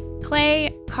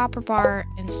 Clay, copper bar,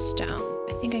 and and stone.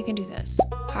 I think I can do this.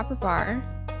 Copper bar,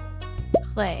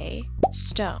 clay,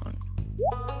 stone.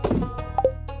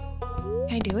 Can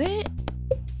I do it?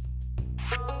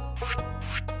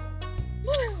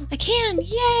 I can!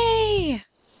 Yay!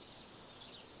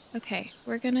 Okay,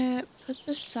 we're gonna put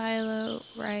the silo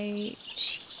right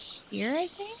here, I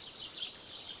think?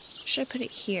 Or should I put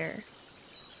it here?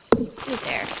 Put it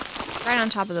there. Right on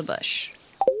top of the bush.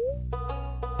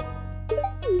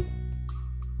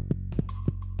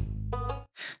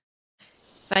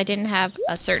 If I didn't have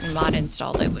a certain mod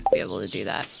installed, I would be able to do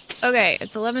that. Okay,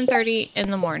 it's 11:30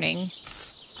 in the morning.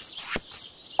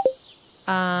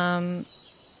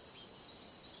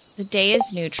 The day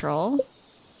is neutral.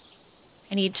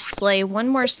 I need to slay one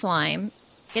more slime,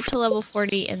 get to level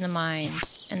 40 in the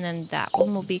mines, and then that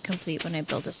one will be complete when I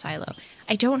build a silo.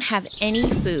 I don't have any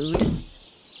food.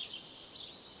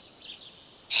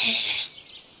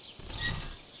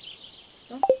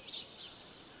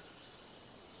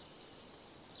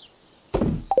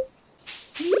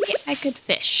 I could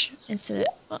fish instead of,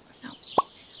 well, no.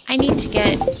 I need to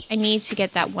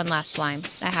get that one last slime.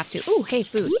 I have to. Ooh, hey,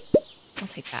 food. I'll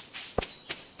take that.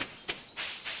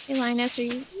 Hey, Linus, are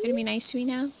you gonna be nice to me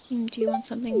now? Do you want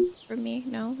something from me?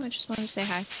 No? I just wanted to say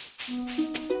hi.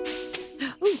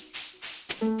 Ooh!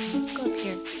 Let's go up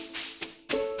here.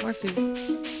 More food.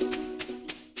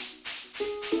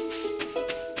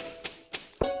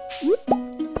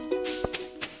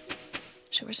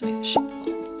 So where's my fishing pole?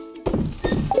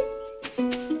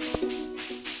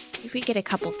 If we get a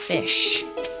couple fish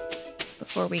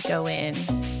before we go in.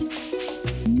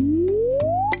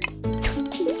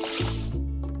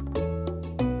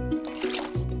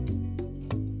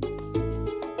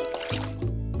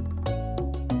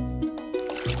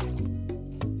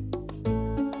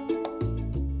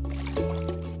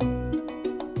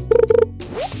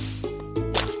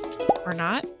 Or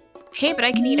not. Hey, but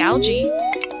I can eat algae.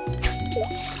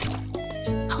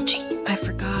 Algae, I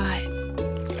forgot.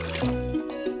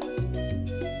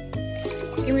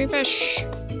 Give me fish.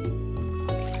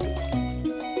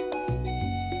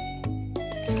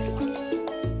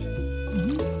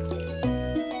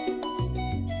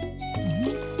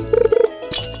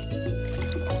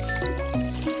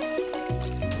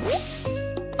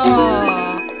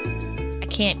 Oh, I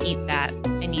can't eat that.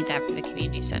 I need that for the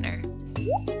community center.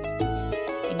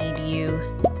 I need you.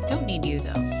 I don't need you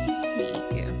though. I need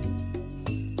you.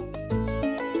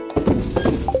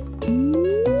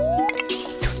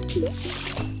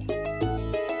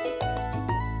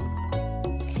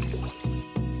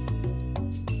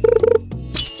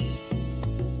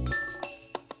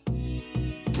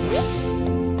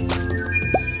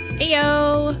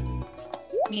 Heyo!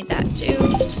 Need that too.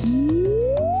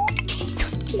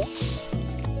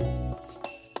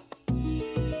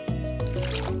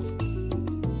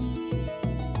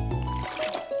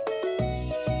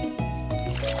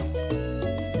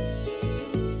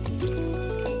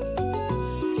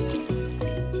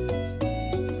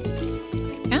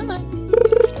 Come on.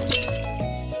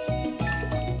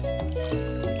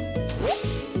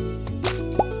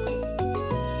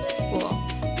 Cool.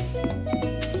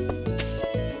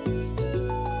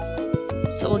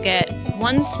 So we'll get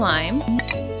one slime.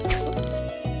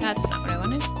 That's not what I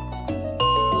wanted.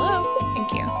 Hello?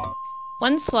 Thank you.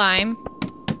 One slime.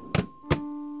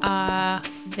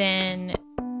 Then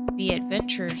the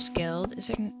Adventurers Guild. Is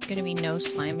there gonna be no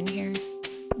slime in here?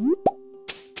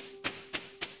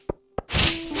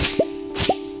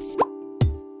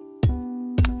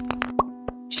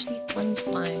 Just need one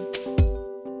slime.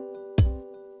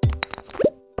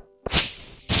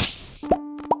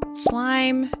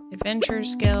 Slime,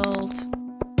 Adventurers Guild.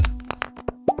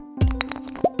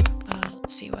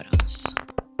 Let's see what else.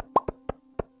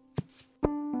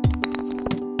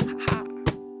 Aha.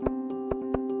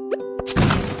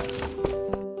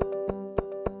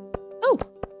 Oh!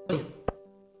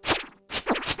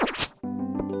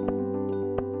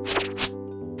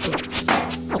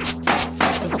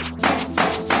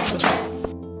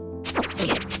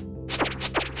 Skip.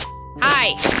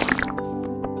 Hi!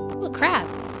 Ooh, a crab.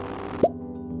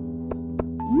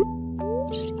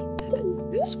 Just eat that,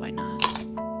 because why not?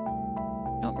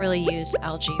 Don't really use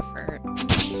algae for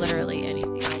literally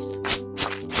anything else.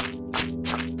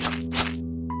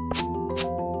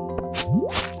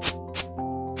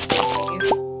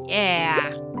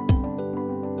 Yeah!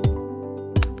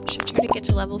 Should I try to get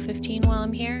to level 15 while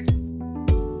I'm here?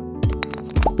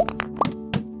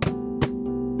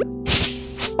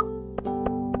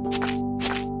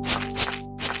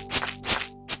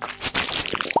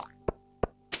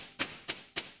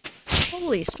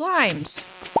 Holy slimes!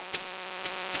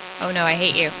 Oh no, I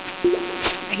hate you.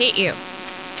 I hate you.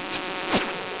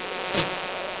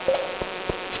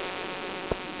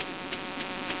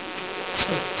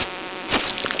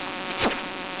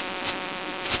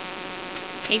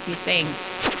 hate these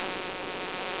things.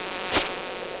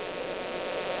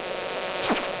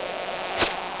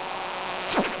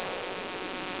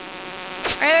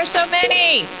 Why are there so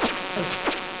many?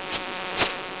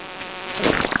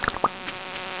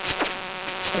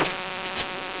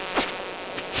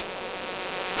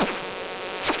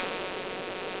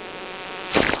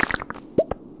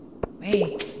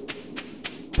 Wait.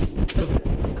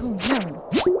 Oh no.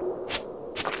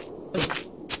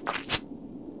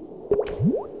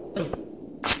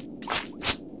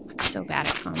 I'm so bad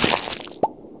at combat.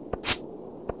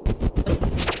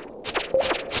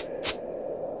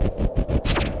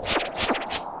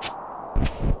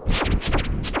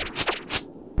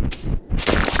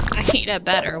 I need a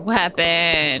better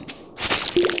weapon.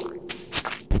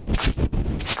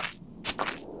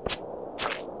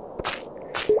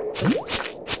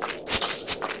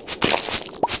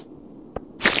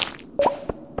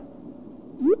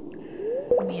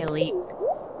 Be elite.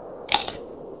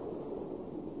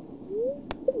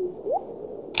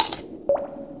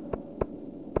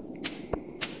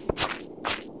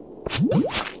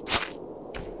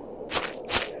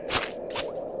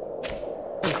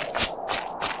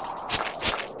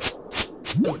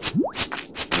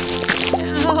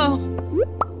 No.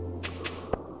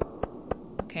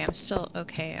 Okay, I'm still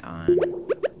okay on.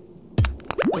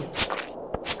 Oh,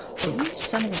 you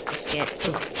son of a biscuit.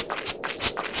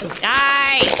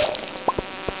 Die!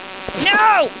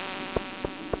 No!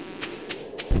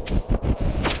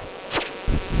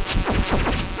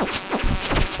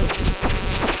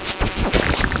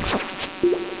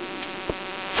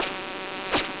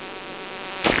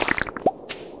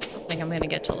 I don't think I'm gonna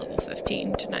get to level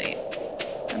 15 tonight.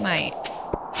 I might.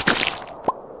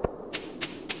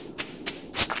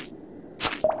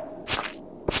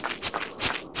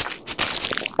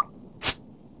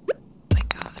 My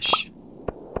gosh.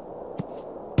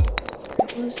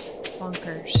 That was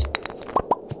bonkers.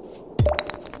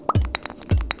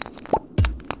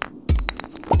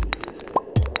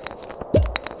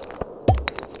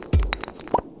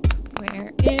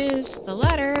 Where is the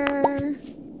ladder?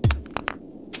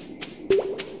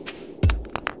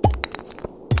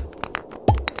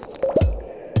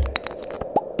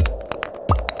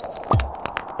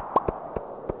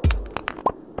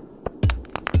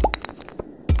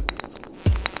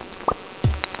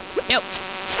 Nope.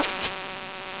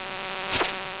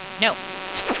 No.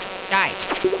 Die.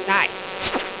 Die.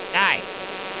 Die.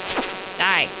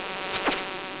 Die.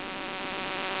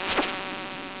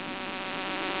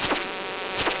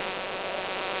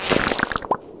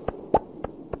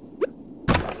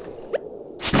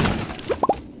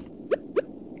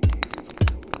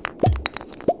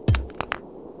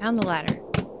 Found the ladder.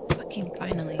 Fucking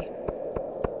finally.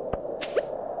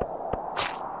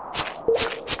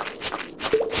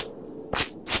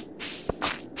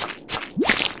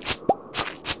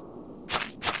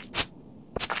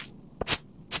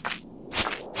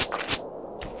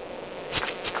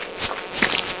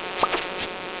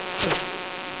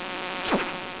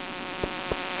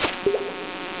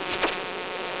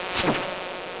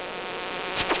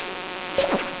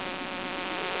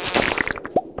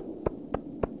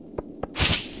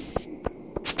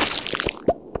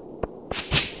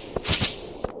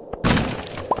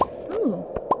 Ooh,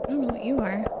 I don't know what you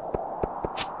are.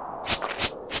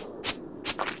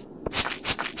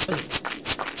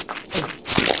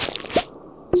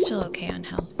 Still okay on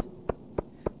health.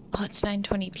 Oh, it's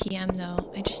 9:20 p.m.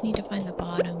 though. I just need to find the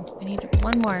bottom. I need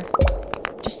one more.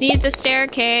 Just need the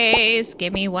staircase.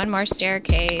 Give me one more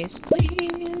staircase,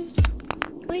 please.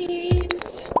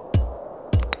 Please.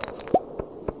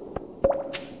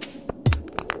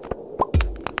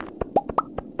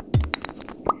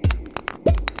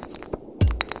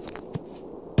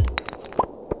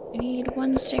 I need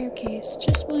one staircase,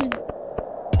 just one.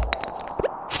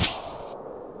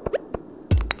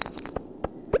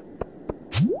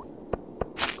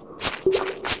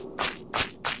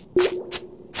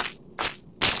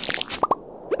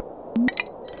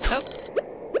 Oh.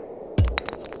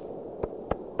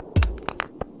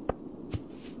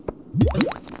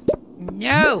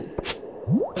 No.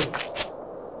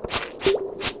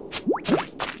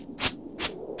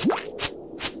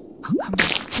 Oh, come on,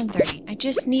 it's 10:30. I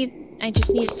just need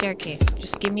a staircase.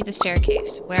 Just give me the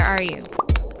staircase. Where are you?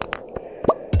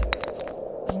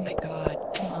 Oh my god,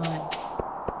 come on.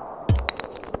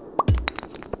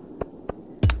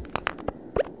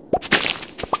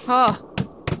 Oh,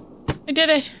 I did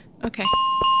it. Okay.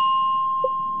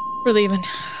 We're leaving.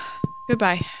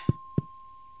 Goodbye.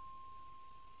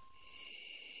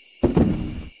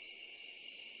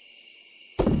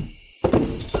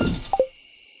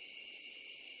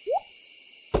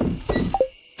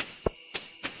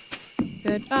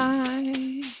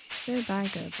 Goodbye. Goodbye,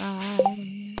 goodbye.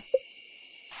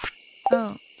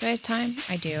 Oh, do I have time?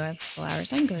 I do. I have a couple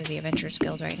hours. I can go to the Adventurers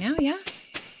Guild right now, yeah?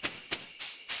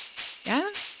 Yeah?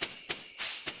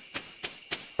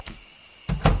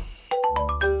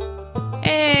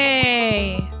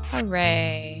 Hey!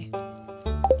 Hooray.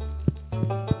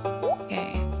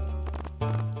 Okay. I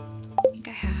think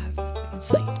I have. I can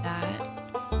sell you that.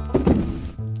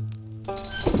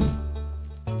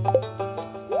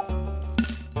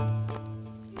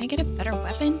 Can I get a better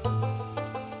weapon?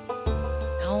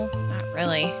 No, not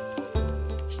really.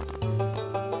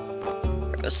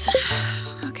 Gross.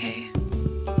 Okay.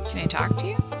 Can I talk to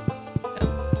you? No.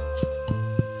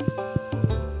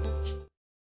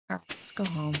 Alright, let's go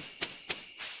home.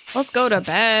 Let's go to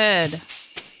bed.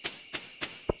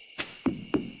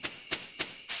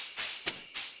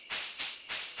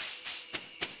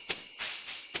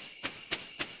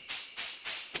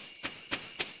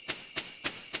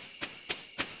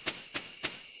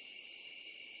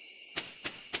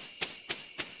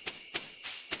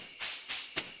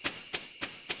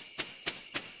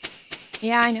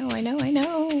 Yeah, I know. I'm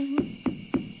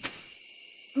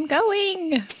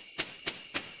going.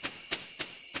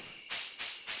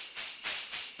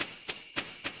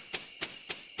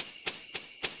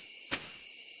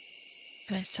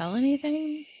 Can I sell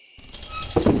anything?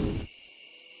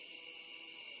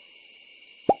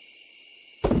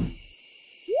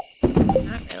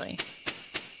 Not really.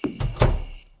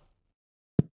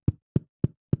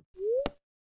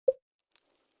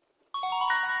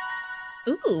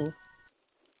 Ooh.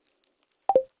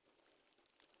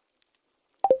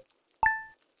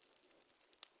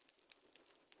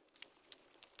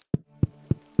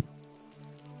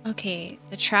 Okay,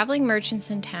 the traveling merchants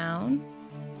in town.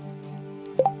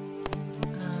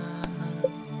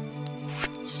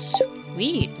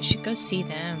 Sweet, we should go see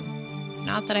them.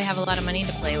 Not that I have a lot of money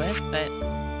to play with, but...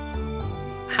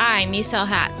 Hi, me sell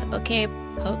hats. Okay,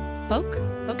 poke?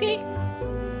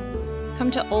 Come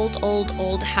to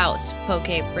old house.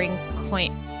 Poke, bring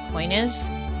coines?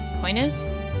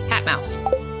 Hat mouse.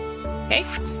 Okay?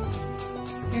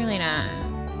 Carolina.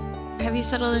 Have you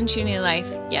settled into your new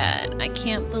life yet? I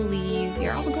can't believe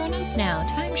you're all grown up now.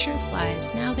 Time sure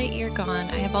flies. Now that you're gone,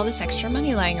 I have all this extra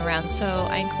money lying around, so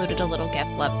I included a little gift.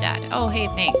 Love, Dad. Oh, hey,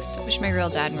 thanks. I wish my real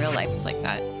dad in real life was like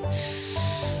that.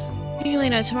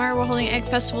 Elena, tomorrow we're holding Egg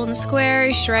Festival in the square.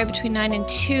 You should arrive between 9 and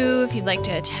 2 if you'd like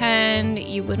to attend.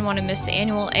 You wouldn't want to miss the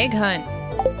annual egg hunt.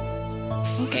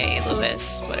 Okay,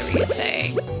 Lewis, whatever you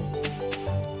say.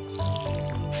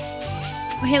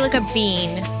 Oh, hey, look, a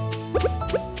bean.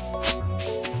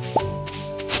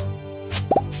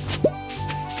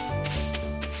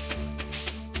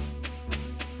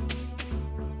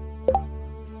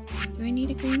 Do I need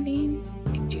a green bean?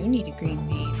 I do need a green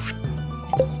bean.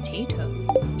 And a potato,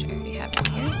 which I already have in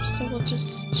here, so we'll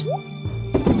just... I'm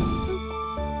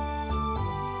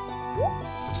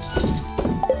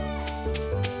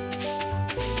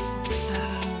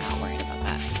not worried about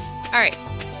that. Alright.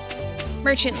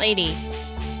 Merchant lady.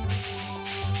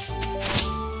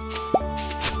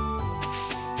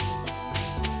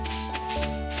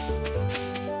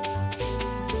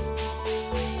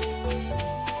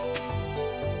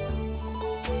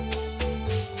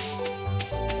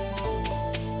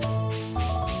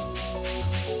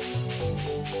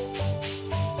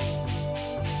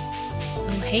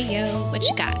 Hey yo, what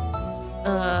you got?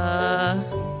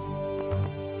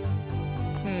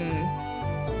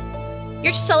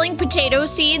 You're selling potato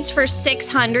seeds for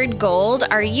 600 gold?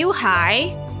 Are you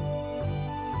high?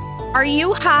 Are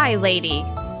you high, lady?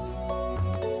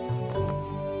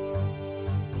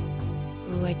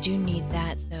 Ooh, I do need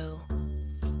that though.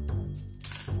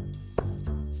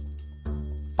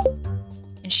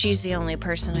 And she's the only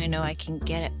person I know I can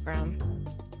get it from.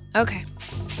 Okay.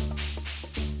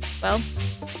 Well.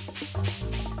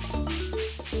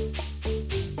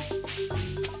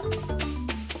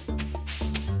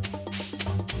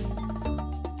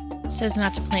 It says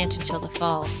not to plant until the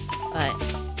fall, but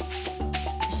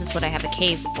this is what I have a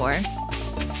cave for.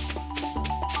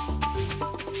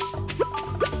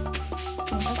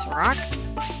 Oh, that's a rock.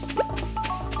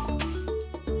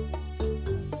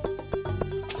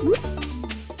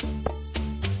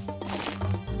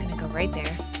 I'm gonna go right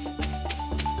there.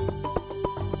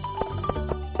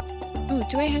 Oh,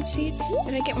 do I have seeds?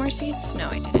 Did I get more seeds? No,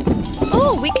 I didn't.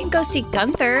 Oh, we can go see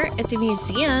Gunther at the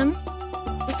museum.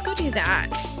 Let's go do that.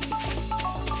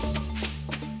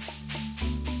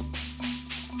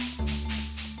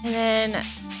 And then,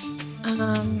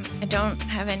 I don't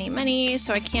have any money,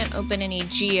 so I can't open any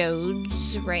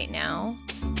geodes right now.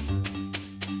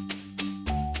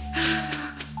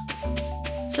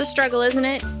 It's a struggle, isn't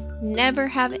it? Never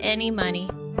have any money.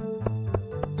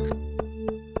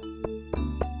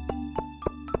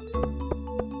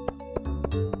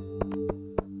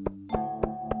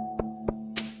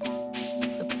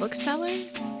 The bookseller?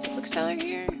 Is the bookseller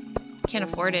here? Can't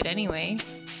afford it anyway.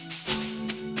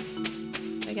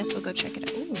 I guess we'll go check it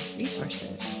out. Ooh,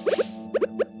 resources.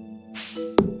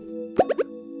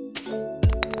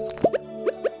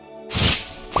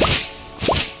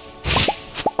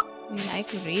 We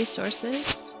like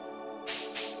resources.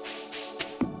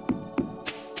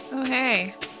 Oh,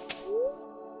 hey.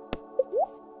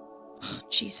 Oh,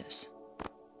 Jesus.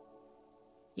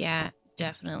 Yeah,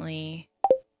 definitely.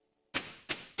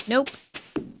 Nope.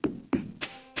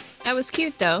 That was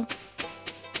cute, though.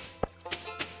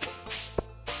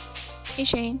 Hey,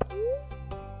 Shane.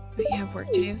 Oh, you have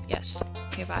work to do? Yes.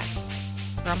 Okay, bye.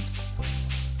 Grump.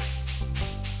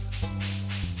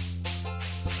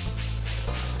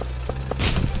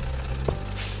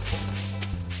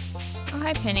 Oh,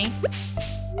 hi, Penny.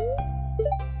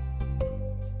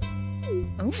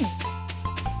 Oh.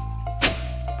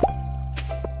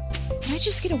 Did I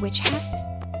just get a witch hat?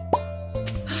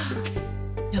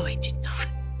 No, I did not.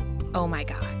 Oh my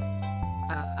god.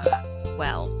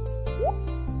 Well.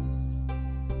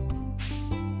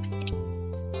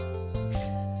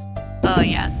 Oh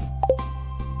yeah.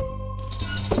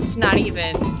 It's not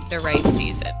even the right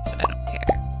season, but I don't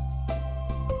care.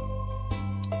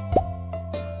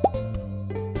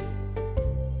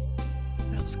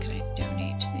 What else could I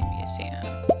donate to the museum?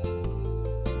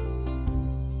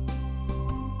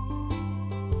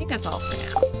 I think that's all for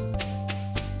now.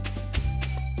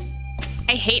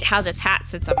 I hate how this hat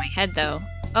sits on my head, though.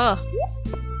 Ugh.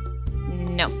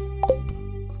 No.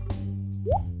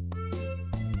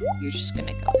 You're just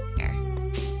gonna go there.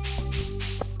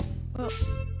 Oh.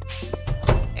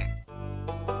 There.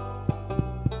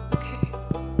 Okay.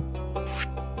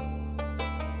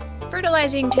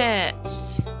 Fertilizing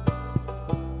tips.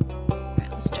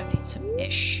 Alright, let's donate some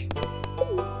ish.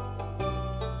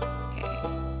 Okay.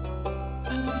 I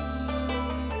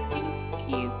think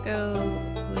you go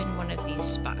in one of these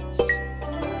spots.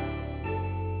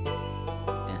 And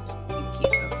I think you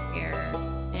go here.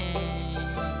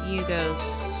 And you go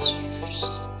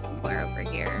somewhere over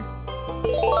here.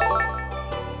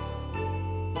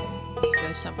 You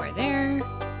go somewhere there.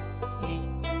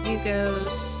 And you go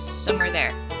somewhere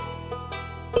there.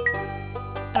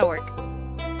 That'll work.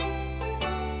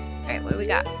 Alright, what do we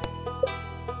got?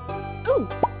 Ooh!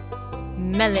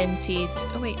 Melon seeds.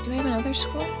 Oh wait, do I have another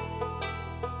scroll?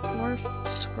 Dwarf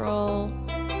scroll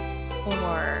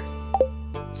 4.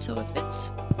 So if it's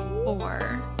 4...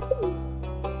 1,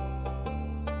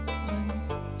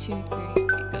 2, 3,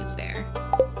 it goes there.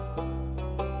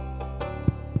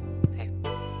 Okay.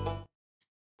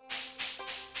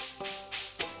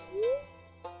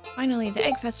 Finally, the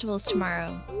egg festival is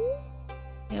tomorrow.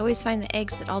 I always find the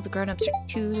eggs that all the grown-ups are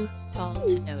too tall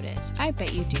to notice. I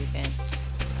bet you do, Vince.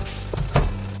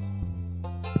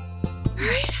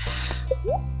 Alright.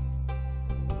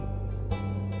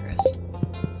 Gross.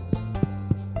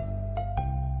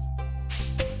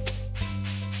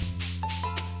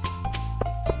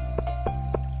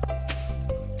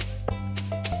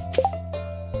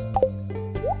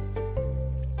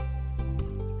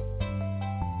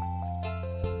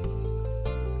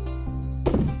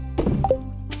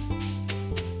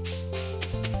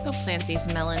 Go plant these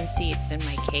melon seeds in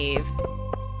my cave.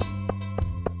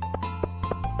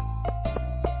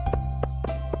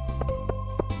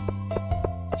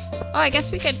 Oh, I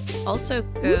guess we could also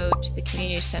go to the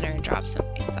community center and drop some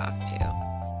things off, too.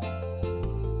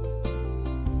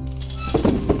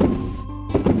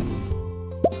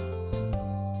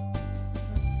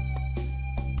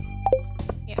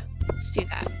 Yeah, let's do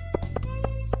that.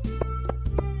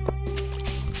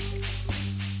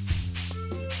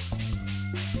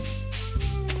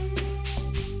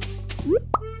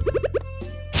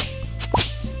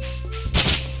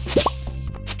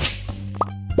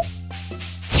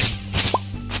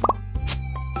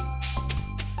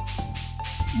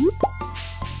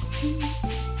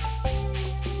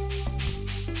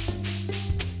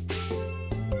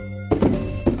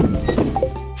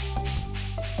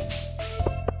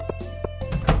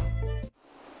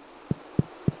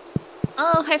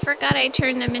 Oh, I forgot I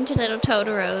turned them into little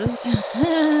Totoros.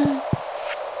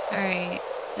 Alright,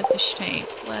 the fish tank.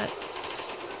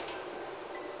 Let's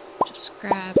just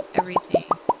grab everything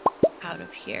out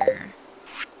of here.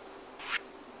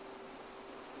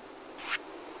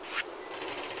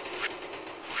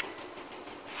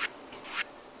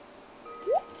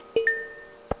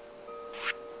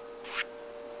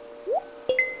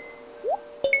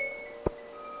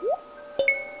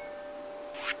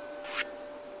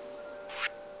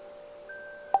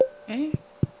 Okay.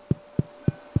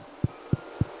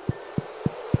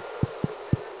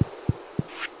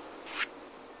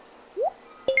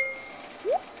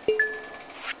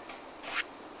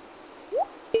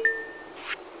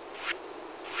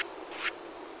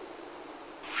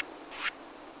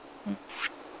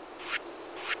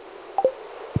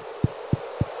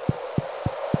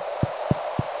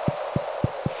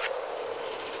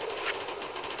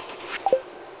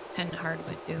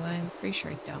 Hardwood, do I? I'm pretty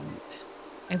sure I don't.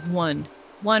 I have one.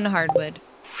 One hardwood.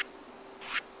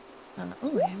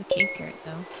 Oh, I have a cave carrot,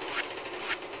 though.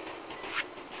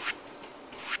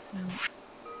 No.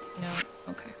 No.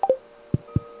 Okay.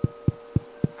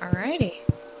 Alrighty.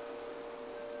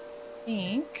 I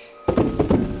think...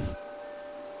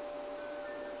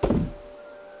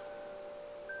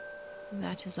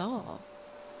 that is all.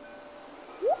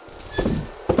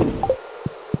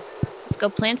 Let's go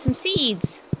plant some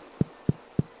seeds!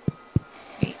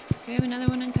 Wait, do we have another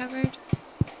one uncovered?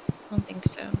 I don't think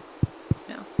so.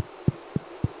 No.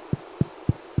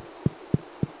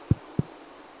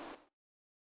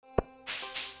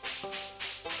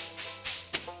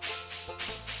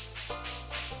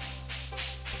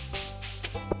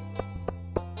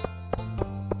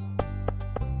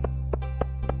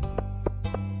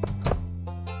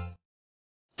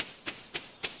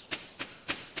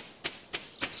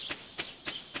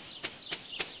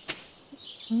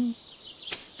 Mm.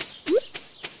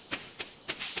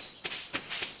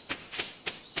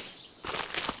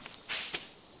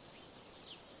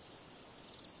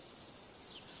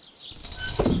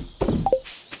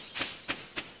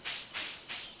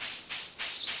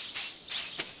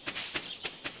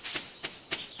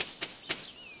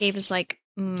 Cave is like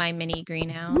my mini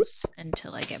greenhouse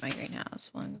until I get my greenhouse.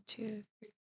 1, 2, 3,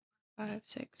 5,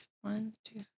 6. 1,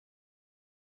 2, 6,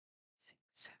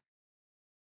 7.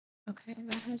 Okay,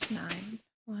 that has 9.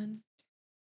 1,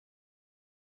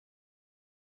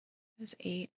 has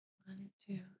 8. 1,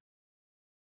 2,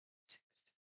 6.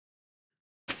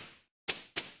 I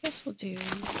guess we'll do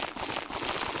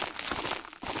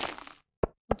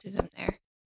them there.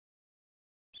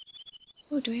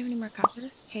 Oh, do we have any more copper?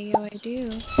 Hey, yo, I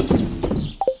do.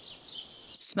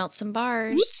 Smelt some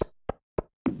bars.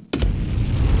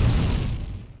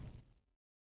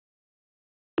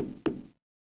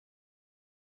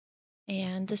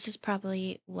 And this is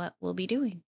probably what we'll be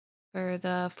doing for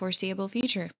the foreseeable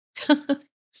future.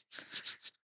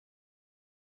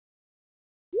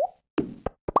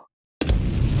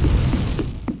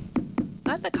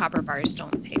 Glad the copper bars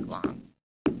don't take long.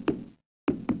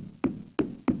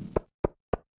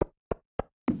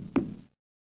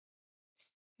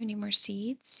 Any more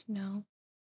seeds? No.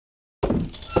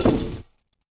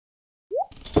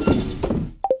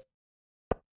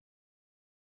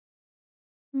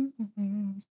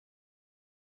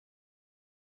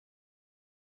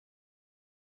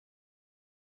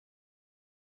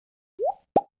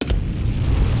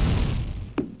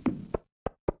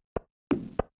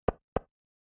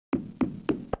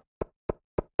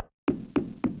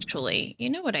 Actually, you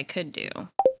know what I could do?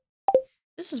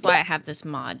 This is why I have this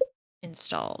mod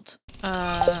installed.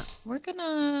 We're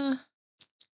gonna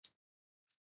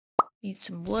need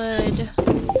some wood.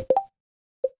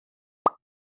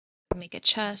 Make a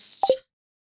chest.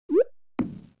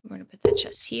 We're gonna put that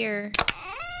chest here.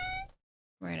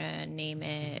 We're gonna name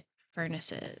it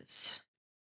furnaces.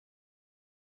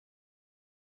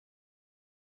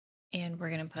 And we're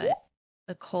gonna put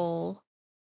the coal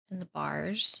and the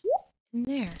bars in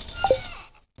there.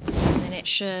 And then it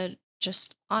should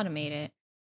just automate it.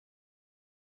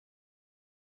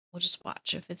 We'll just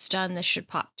watch. If it's done, this should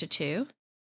pop to 2.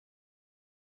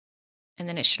 And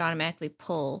then it should automatically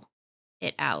pull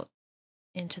it out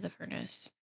into the furnace.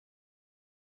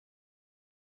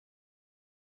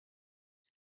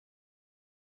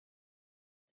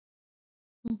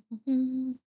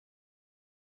 Oh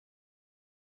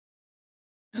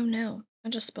no, I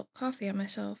just spilled coffee on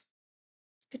myself.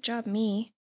 Good job,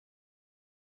 me.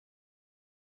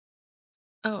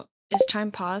 Oh, is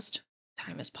time paused?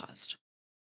 Time is paused.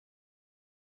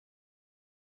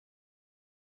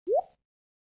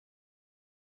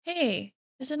 Hey,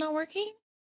 is it not working?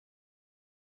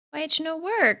 Why did you not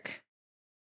work?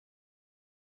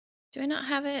 Do I not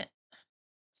have it?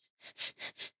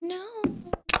 No.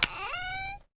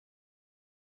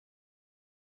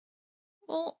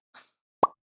 Well,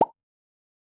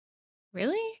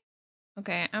 really?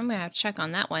 Okay, I'm gonna have to check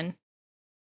on that one.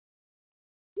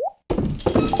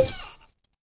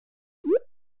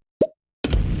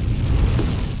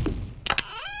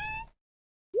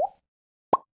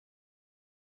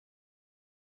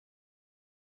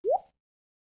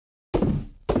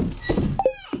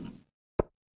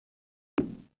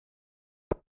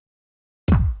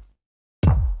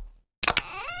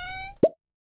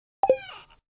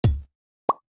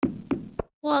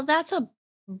 Well, that's a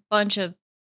bunch of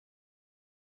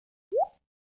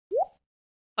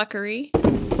fuckery.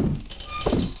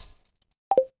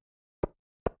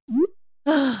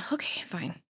 Okay,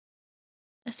 fine.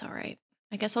 That's all right.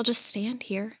 I guess I'll just stand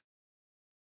here.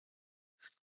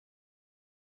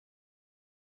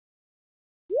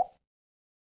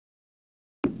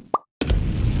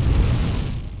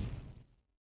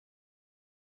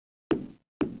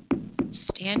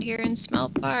 Stand here and smell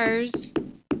bars.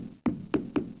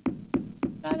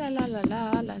 La la la la la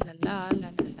la la la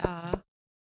la la.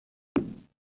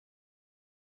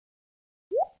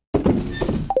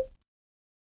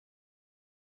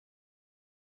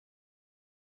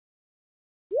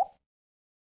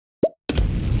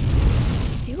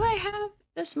 Do I have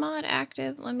this mod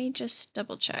active? Let me just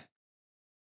double check.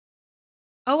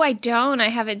 Oh, I don't. I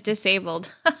have it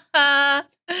disabled. Oh,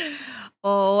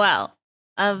 well.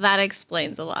 That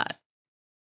explains a lot.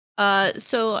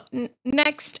 So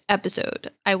next episode,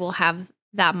 I will have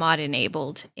that mod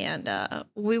enabled, and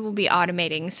we will be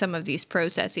automating some of these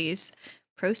processes.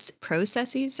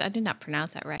 Processes? I did not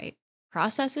pronounce that right.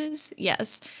 Processes?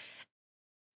 Yes.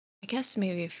 I guess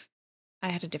maybe if I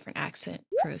had a different accent,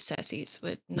 processes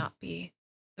would not be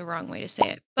the wrong way to say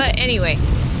it. But anyway,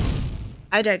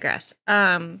 I digress.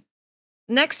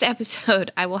 Next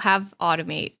episode, I will have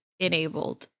automate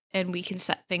enabled, and we can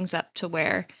set things up to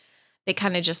where they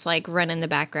kind of just like run in the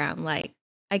background. Like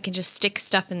I can just stick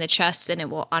stuff in the chest and it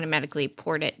will automatically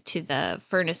port it to the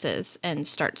furnaces and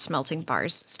start smelting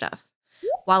bars and stuff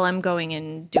while I'm going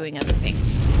and doing other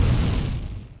things.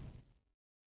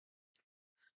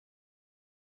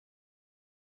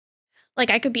 Like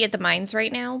I could be at the mines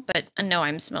right now, but no,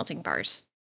 I'm smelting bars.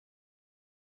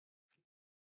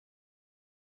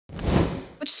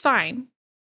 Which is fine,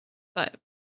 but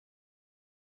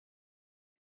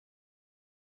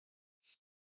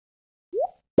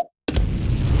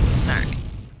alright.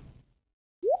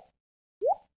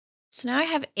 So now I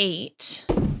have 8.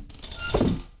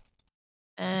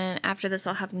 And after this,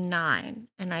 I'll have 9.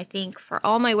 And I think for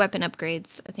all my weapon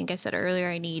upgrades, I think I said earlier,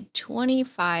 I need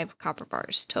 25 copper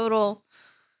bars total.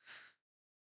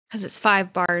 Because it's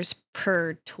 5 bars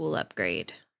per tool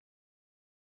upgrade.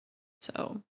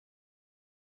 So.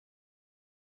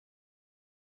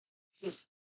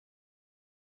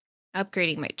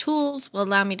 Upgrading my tools will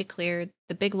allow me to clear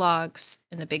the big logs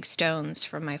and the big stones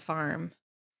from my farm.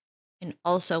 And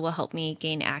also will help me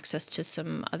gain access to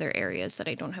some other areas that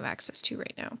I don't have access to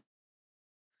right now.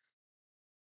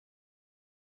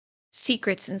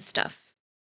 Secrets and stuff.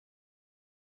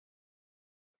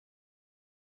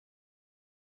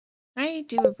 Can I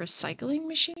do a recycling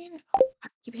machine? Oh, I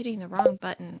keep hitting the wrong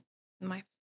button. My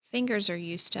fingers are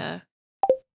used to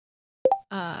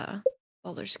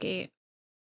Baldur's Gate.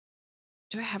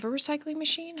 Do I have a recycling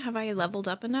machine? Have I leveled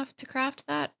up enough to craft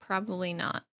that? Probably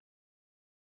not.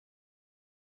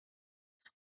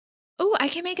 Oh, I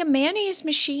can make a mayonnaise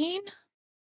machine.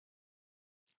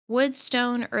 Wood,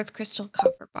 stone, earth crystal,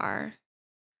 copper bar.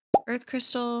 Earth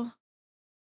crystal,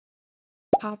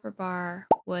 copper bar,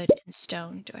 wood, and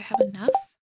stone. Do I have enough?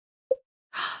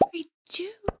 I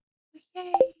do!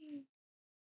 Yay!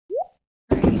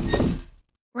 Alright.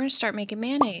 We're gonna start making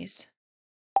mayonnaise.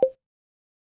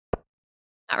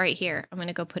 Not right here. I'm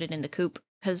gonna go put it in the coop,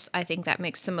 because I think that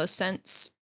makes the most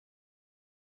sense.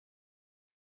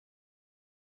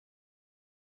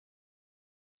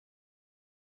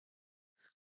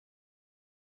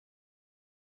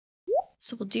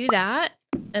 So we'll do that,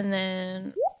 and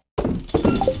then...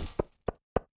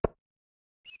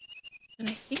 And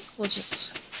I think we'll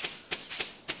just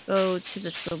go to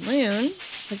the saloon,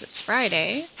 because it's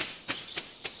Friday.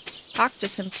 Talk to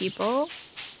some people.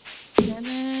 And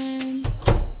then...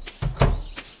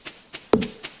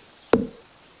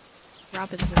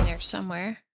 Robin's in there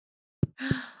somewhere.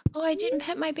 Oh, I didn't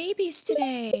pet my babies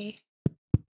today.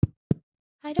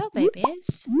 Hello,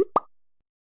 babies.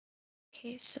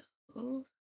 Okay, so...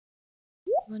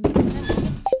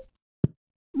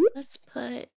 Let's put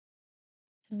the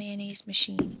mayonnaise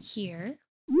machine here.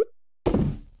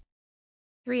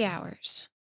 3 hours.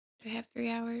 Do I have 3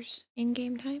 hours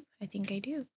in-game time? I think I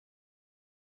do.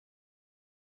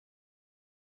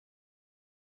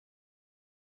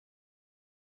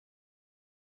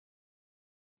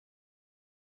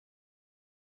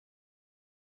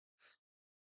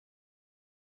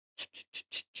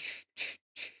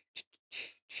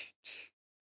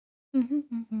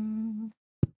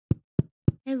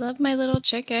 I love my little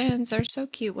chickens. They're so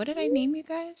cute. What did I name you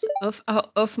guys?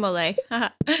 Oof Malay.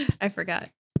 I forgot.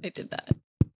 I did that.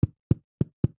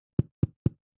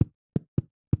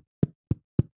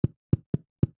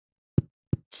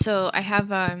 So I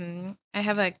have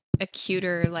a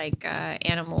cuter like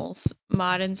animals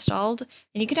mod installed,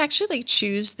 and you can actually like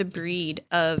choose the breed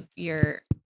of your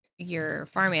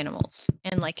farm animals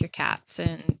and like your cats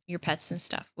and your pets and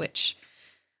stuff, which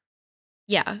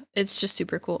yeah, it's just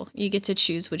super cool. You get to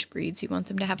choose which breeds you want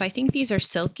them to have. I think these are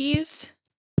silkies.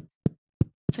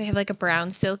 So I have like a brown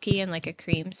silky and like a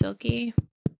cream silky.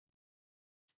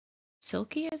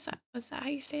 Silky, is that how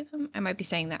you say them? I might be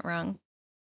saying that wrong.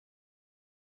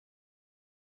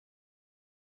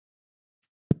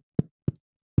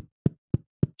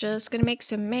 Just gonna make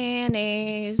some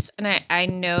mayonnaise. And I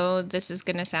know this is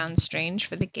gonna sound strange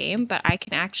for the game, but I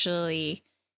can actually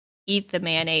eat the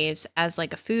mayonnaise as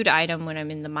like a food item when I'm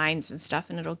in the mines and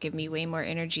stuff, and it'll give me way more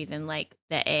energy than like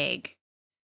the egg.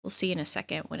 We'll see in a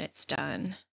second when it's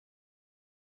done.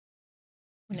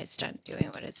 When it's done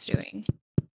doing what it's doing.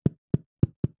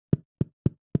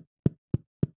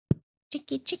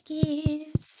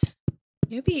 Chickies.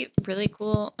 It would be really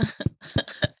cool.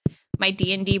 My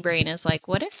D&D brain is like,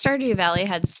 what if Stardew Valley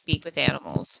had speak with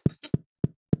animals?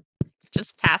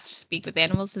 Just past speak with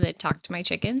animals and then talk to my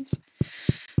chickens.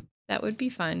 That would be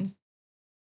fun.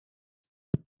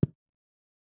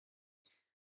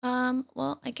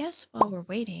 Well, I guess while we're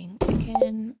waiting, I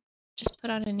can just put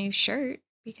on a new shirt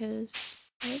because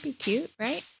that would be cute,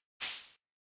 right?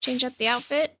 Change up the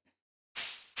outfit.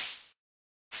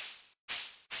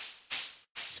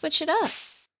 Switch it up.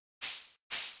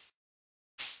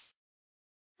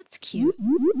 That's cute.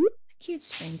 It's a cute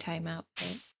springtime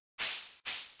outfit.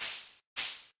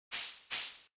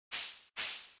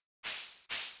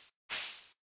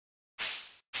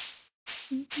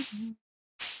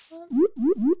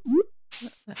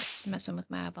 It's messing with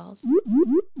my eyeballs.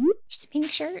 Just a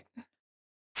pink shirt.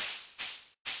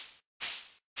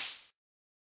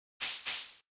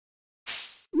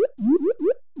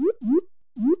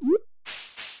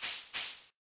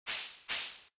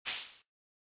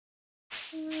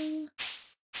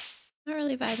 Not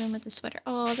really vibing with the sweater.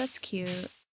 Oh, that's cute.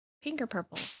 Pink or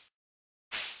purple?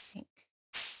 Pink.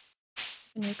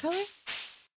 A new color?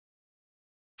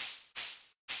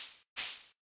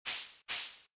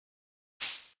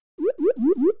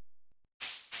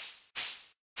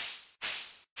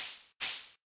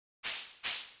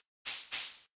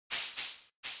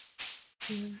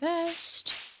 New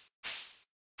vest.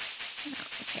 Oh,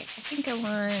 okay, I think I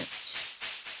want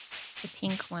the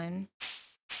pink one.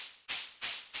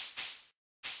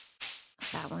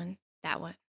 That one. That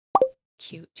one.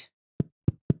 Cute.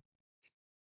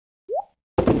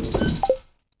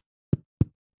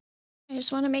 I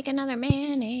just want to make another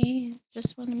mayonnaise.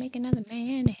 Just want to make another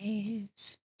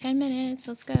mayonnaise. 10 minutes,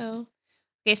 let's go.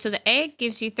 Okay, so the egg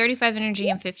gives you 35 energy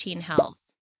and 15 health.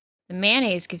 The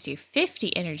mayonnaise gives you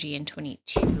 50 energy and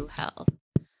 22 health.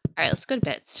 All right, let's go to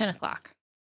bed. It's 10 o'clock.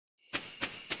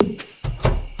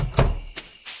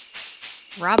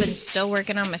 Robin's still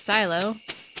working on my silo.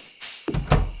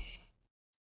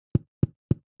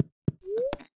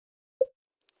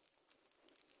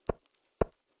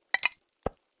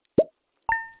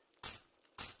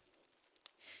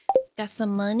 Got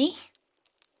some money.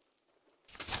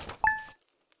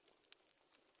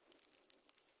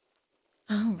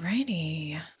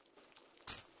 Alrighty.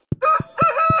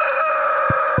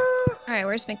 Alright,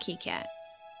 where's my key cat?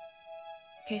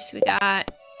 Okay, so we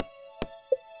got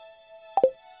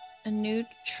a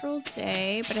neutral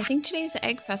day, but I think today's the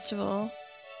egg festival.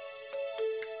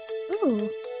 Ooh.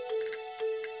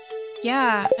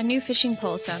 Yeah, a new fishing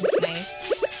pole sounds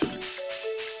nice.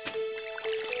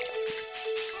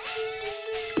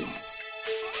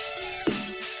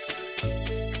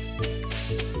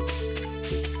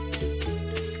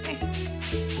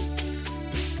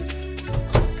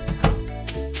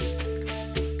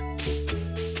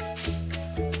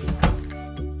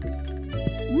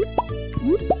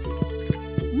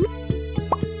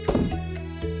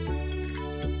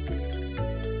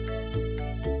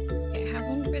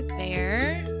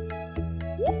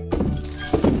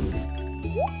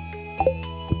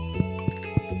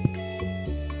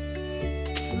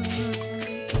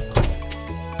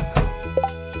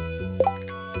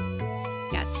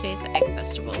 Today's the egg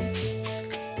festival.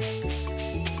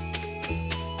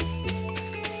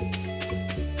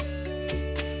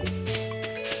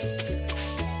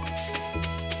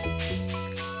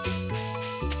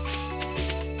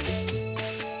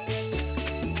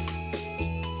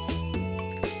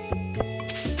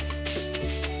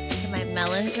 My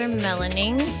melons are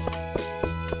melaning.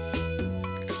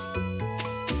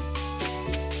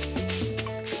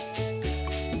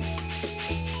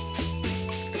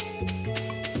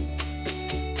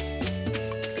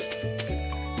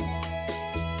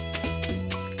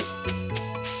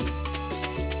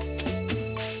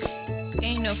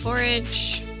 no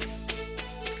forage.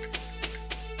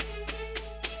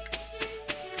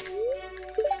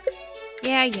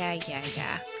 Yeah.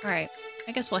 Alright,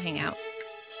 I guess we'll hang out.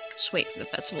 Just wait for the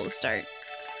festival to start.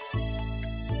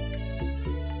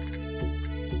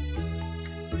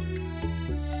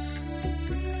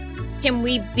 Can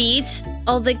we beat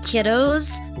all the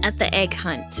kiddos at the egg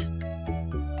hunt?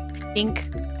 I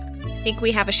think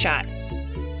we have a shot.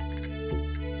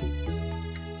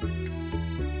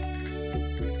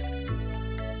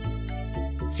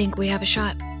 Think we have a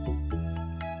shot.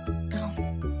 Oh.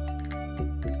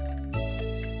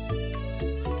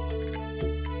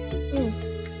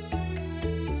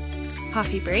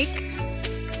 Coffee break.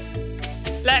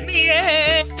 Let me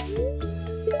in!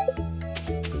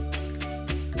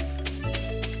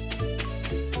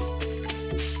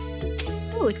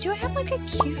 Ooh, do I have like a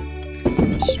cute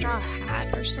straw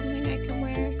hat or something I can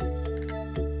wear?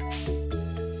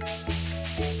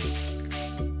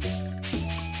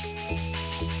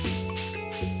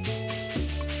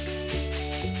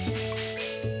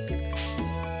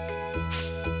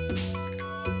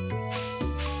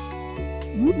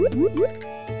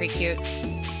 Pretty cute.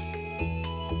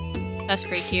 That's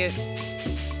pretty cute.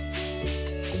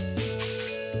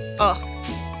 Oh.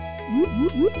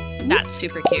 That's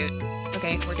super cute.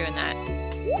 Okay, we're doing that.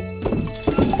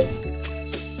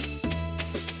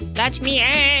 Let me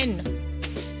in!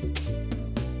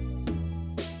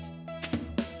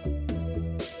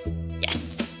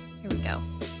 Yes. Here we go.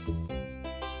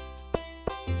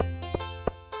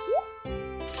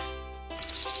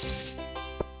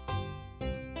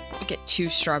 I get 2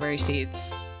 strawberry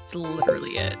seeds. It's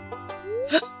literally it.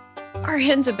 Our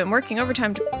hens have been working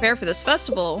overtime to prepare for this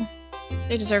festival.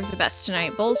 They deserve the best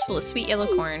tonight. Bowls full of sweet yellow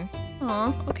corn.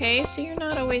 Aw, okay, so you're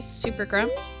not always super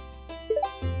grump.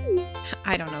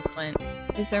 I don't know, Clint.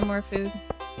 Is there more food?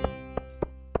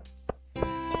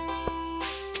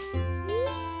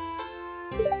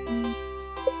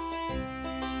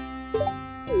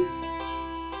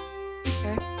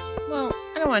 Okay. Well,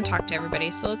 I don't want to talk to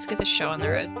everybody, so let's get this show on the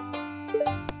road.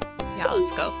 Yeah,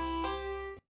 let's go.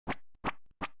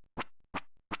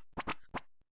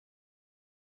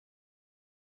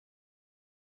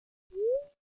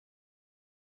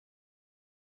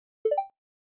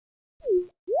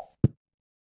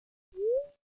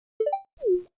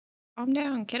 Calm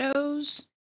down, kiddos.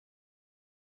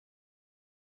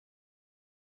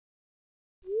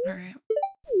 Alright.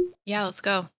 Yeah, let's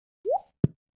go.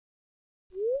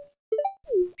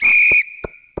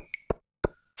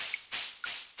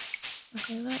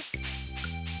 Okay, look.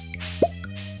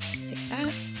 Take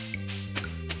that.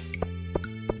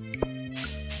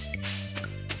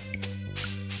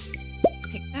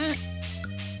 Take that.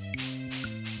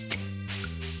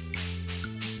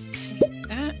 Take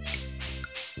that.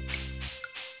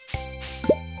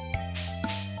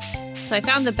 So I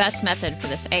found the best method for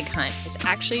this egg hunt is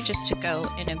actually just to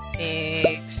go in a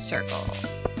big circle.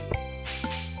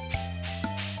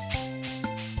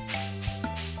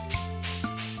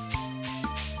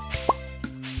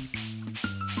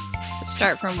 So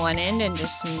start from one end and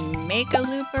just make a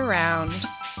loop around.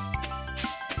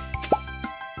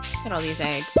 Look at all these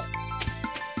eggs.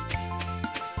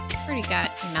 Already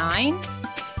got 9.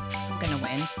 I'm gonna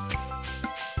win.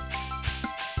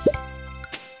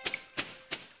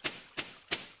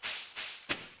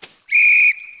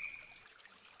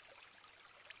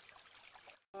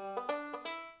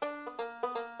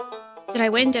 Did I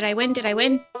win? Did I win? Did I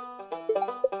win?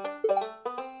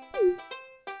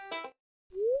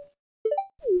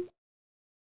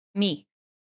 Me.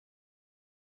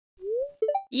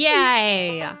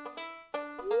 Yay!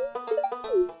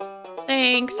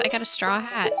 Thanks, I got a straw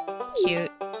hat. Cute.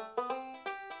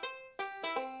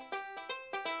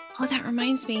 Oh, that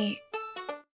reminds me.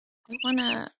 I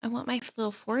want my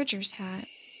little forager's hat.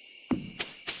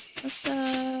 Let's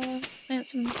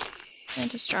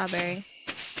plant a strawberry.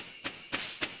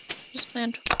 Just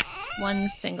plant one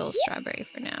single strawberry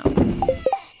for now.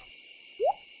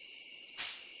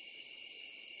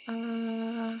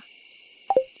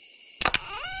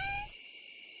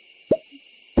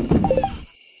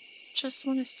 Just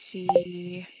want to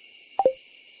see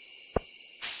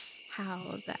how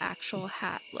the actual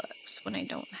hat looks when I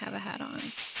don't have a hat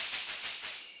on.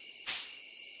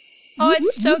 Oh,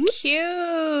 it's so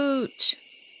cute!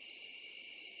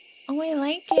 Oh, I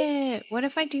like it. What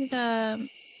if I do the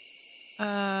do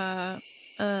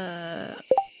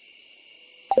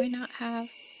I not have?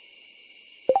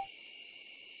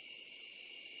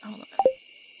 Hold on.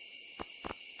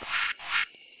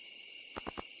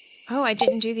 Oh, I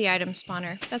didn't do the item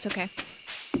spawner. That's okay.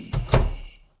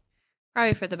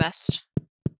 Probably for the best.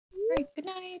 Alright, good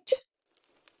night.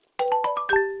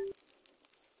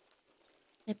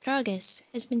 The progress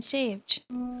has been saved.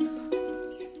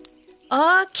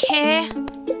 Okay.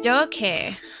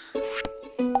 Okay.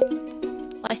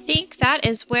 Well, I think that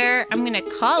is where I'm gonna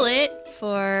call it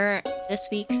for this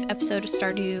week's episode of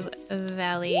Stardew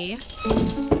Valley.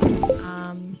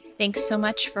 Thanks so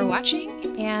much for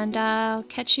watching, and I'll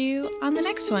catch you on the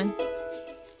next one.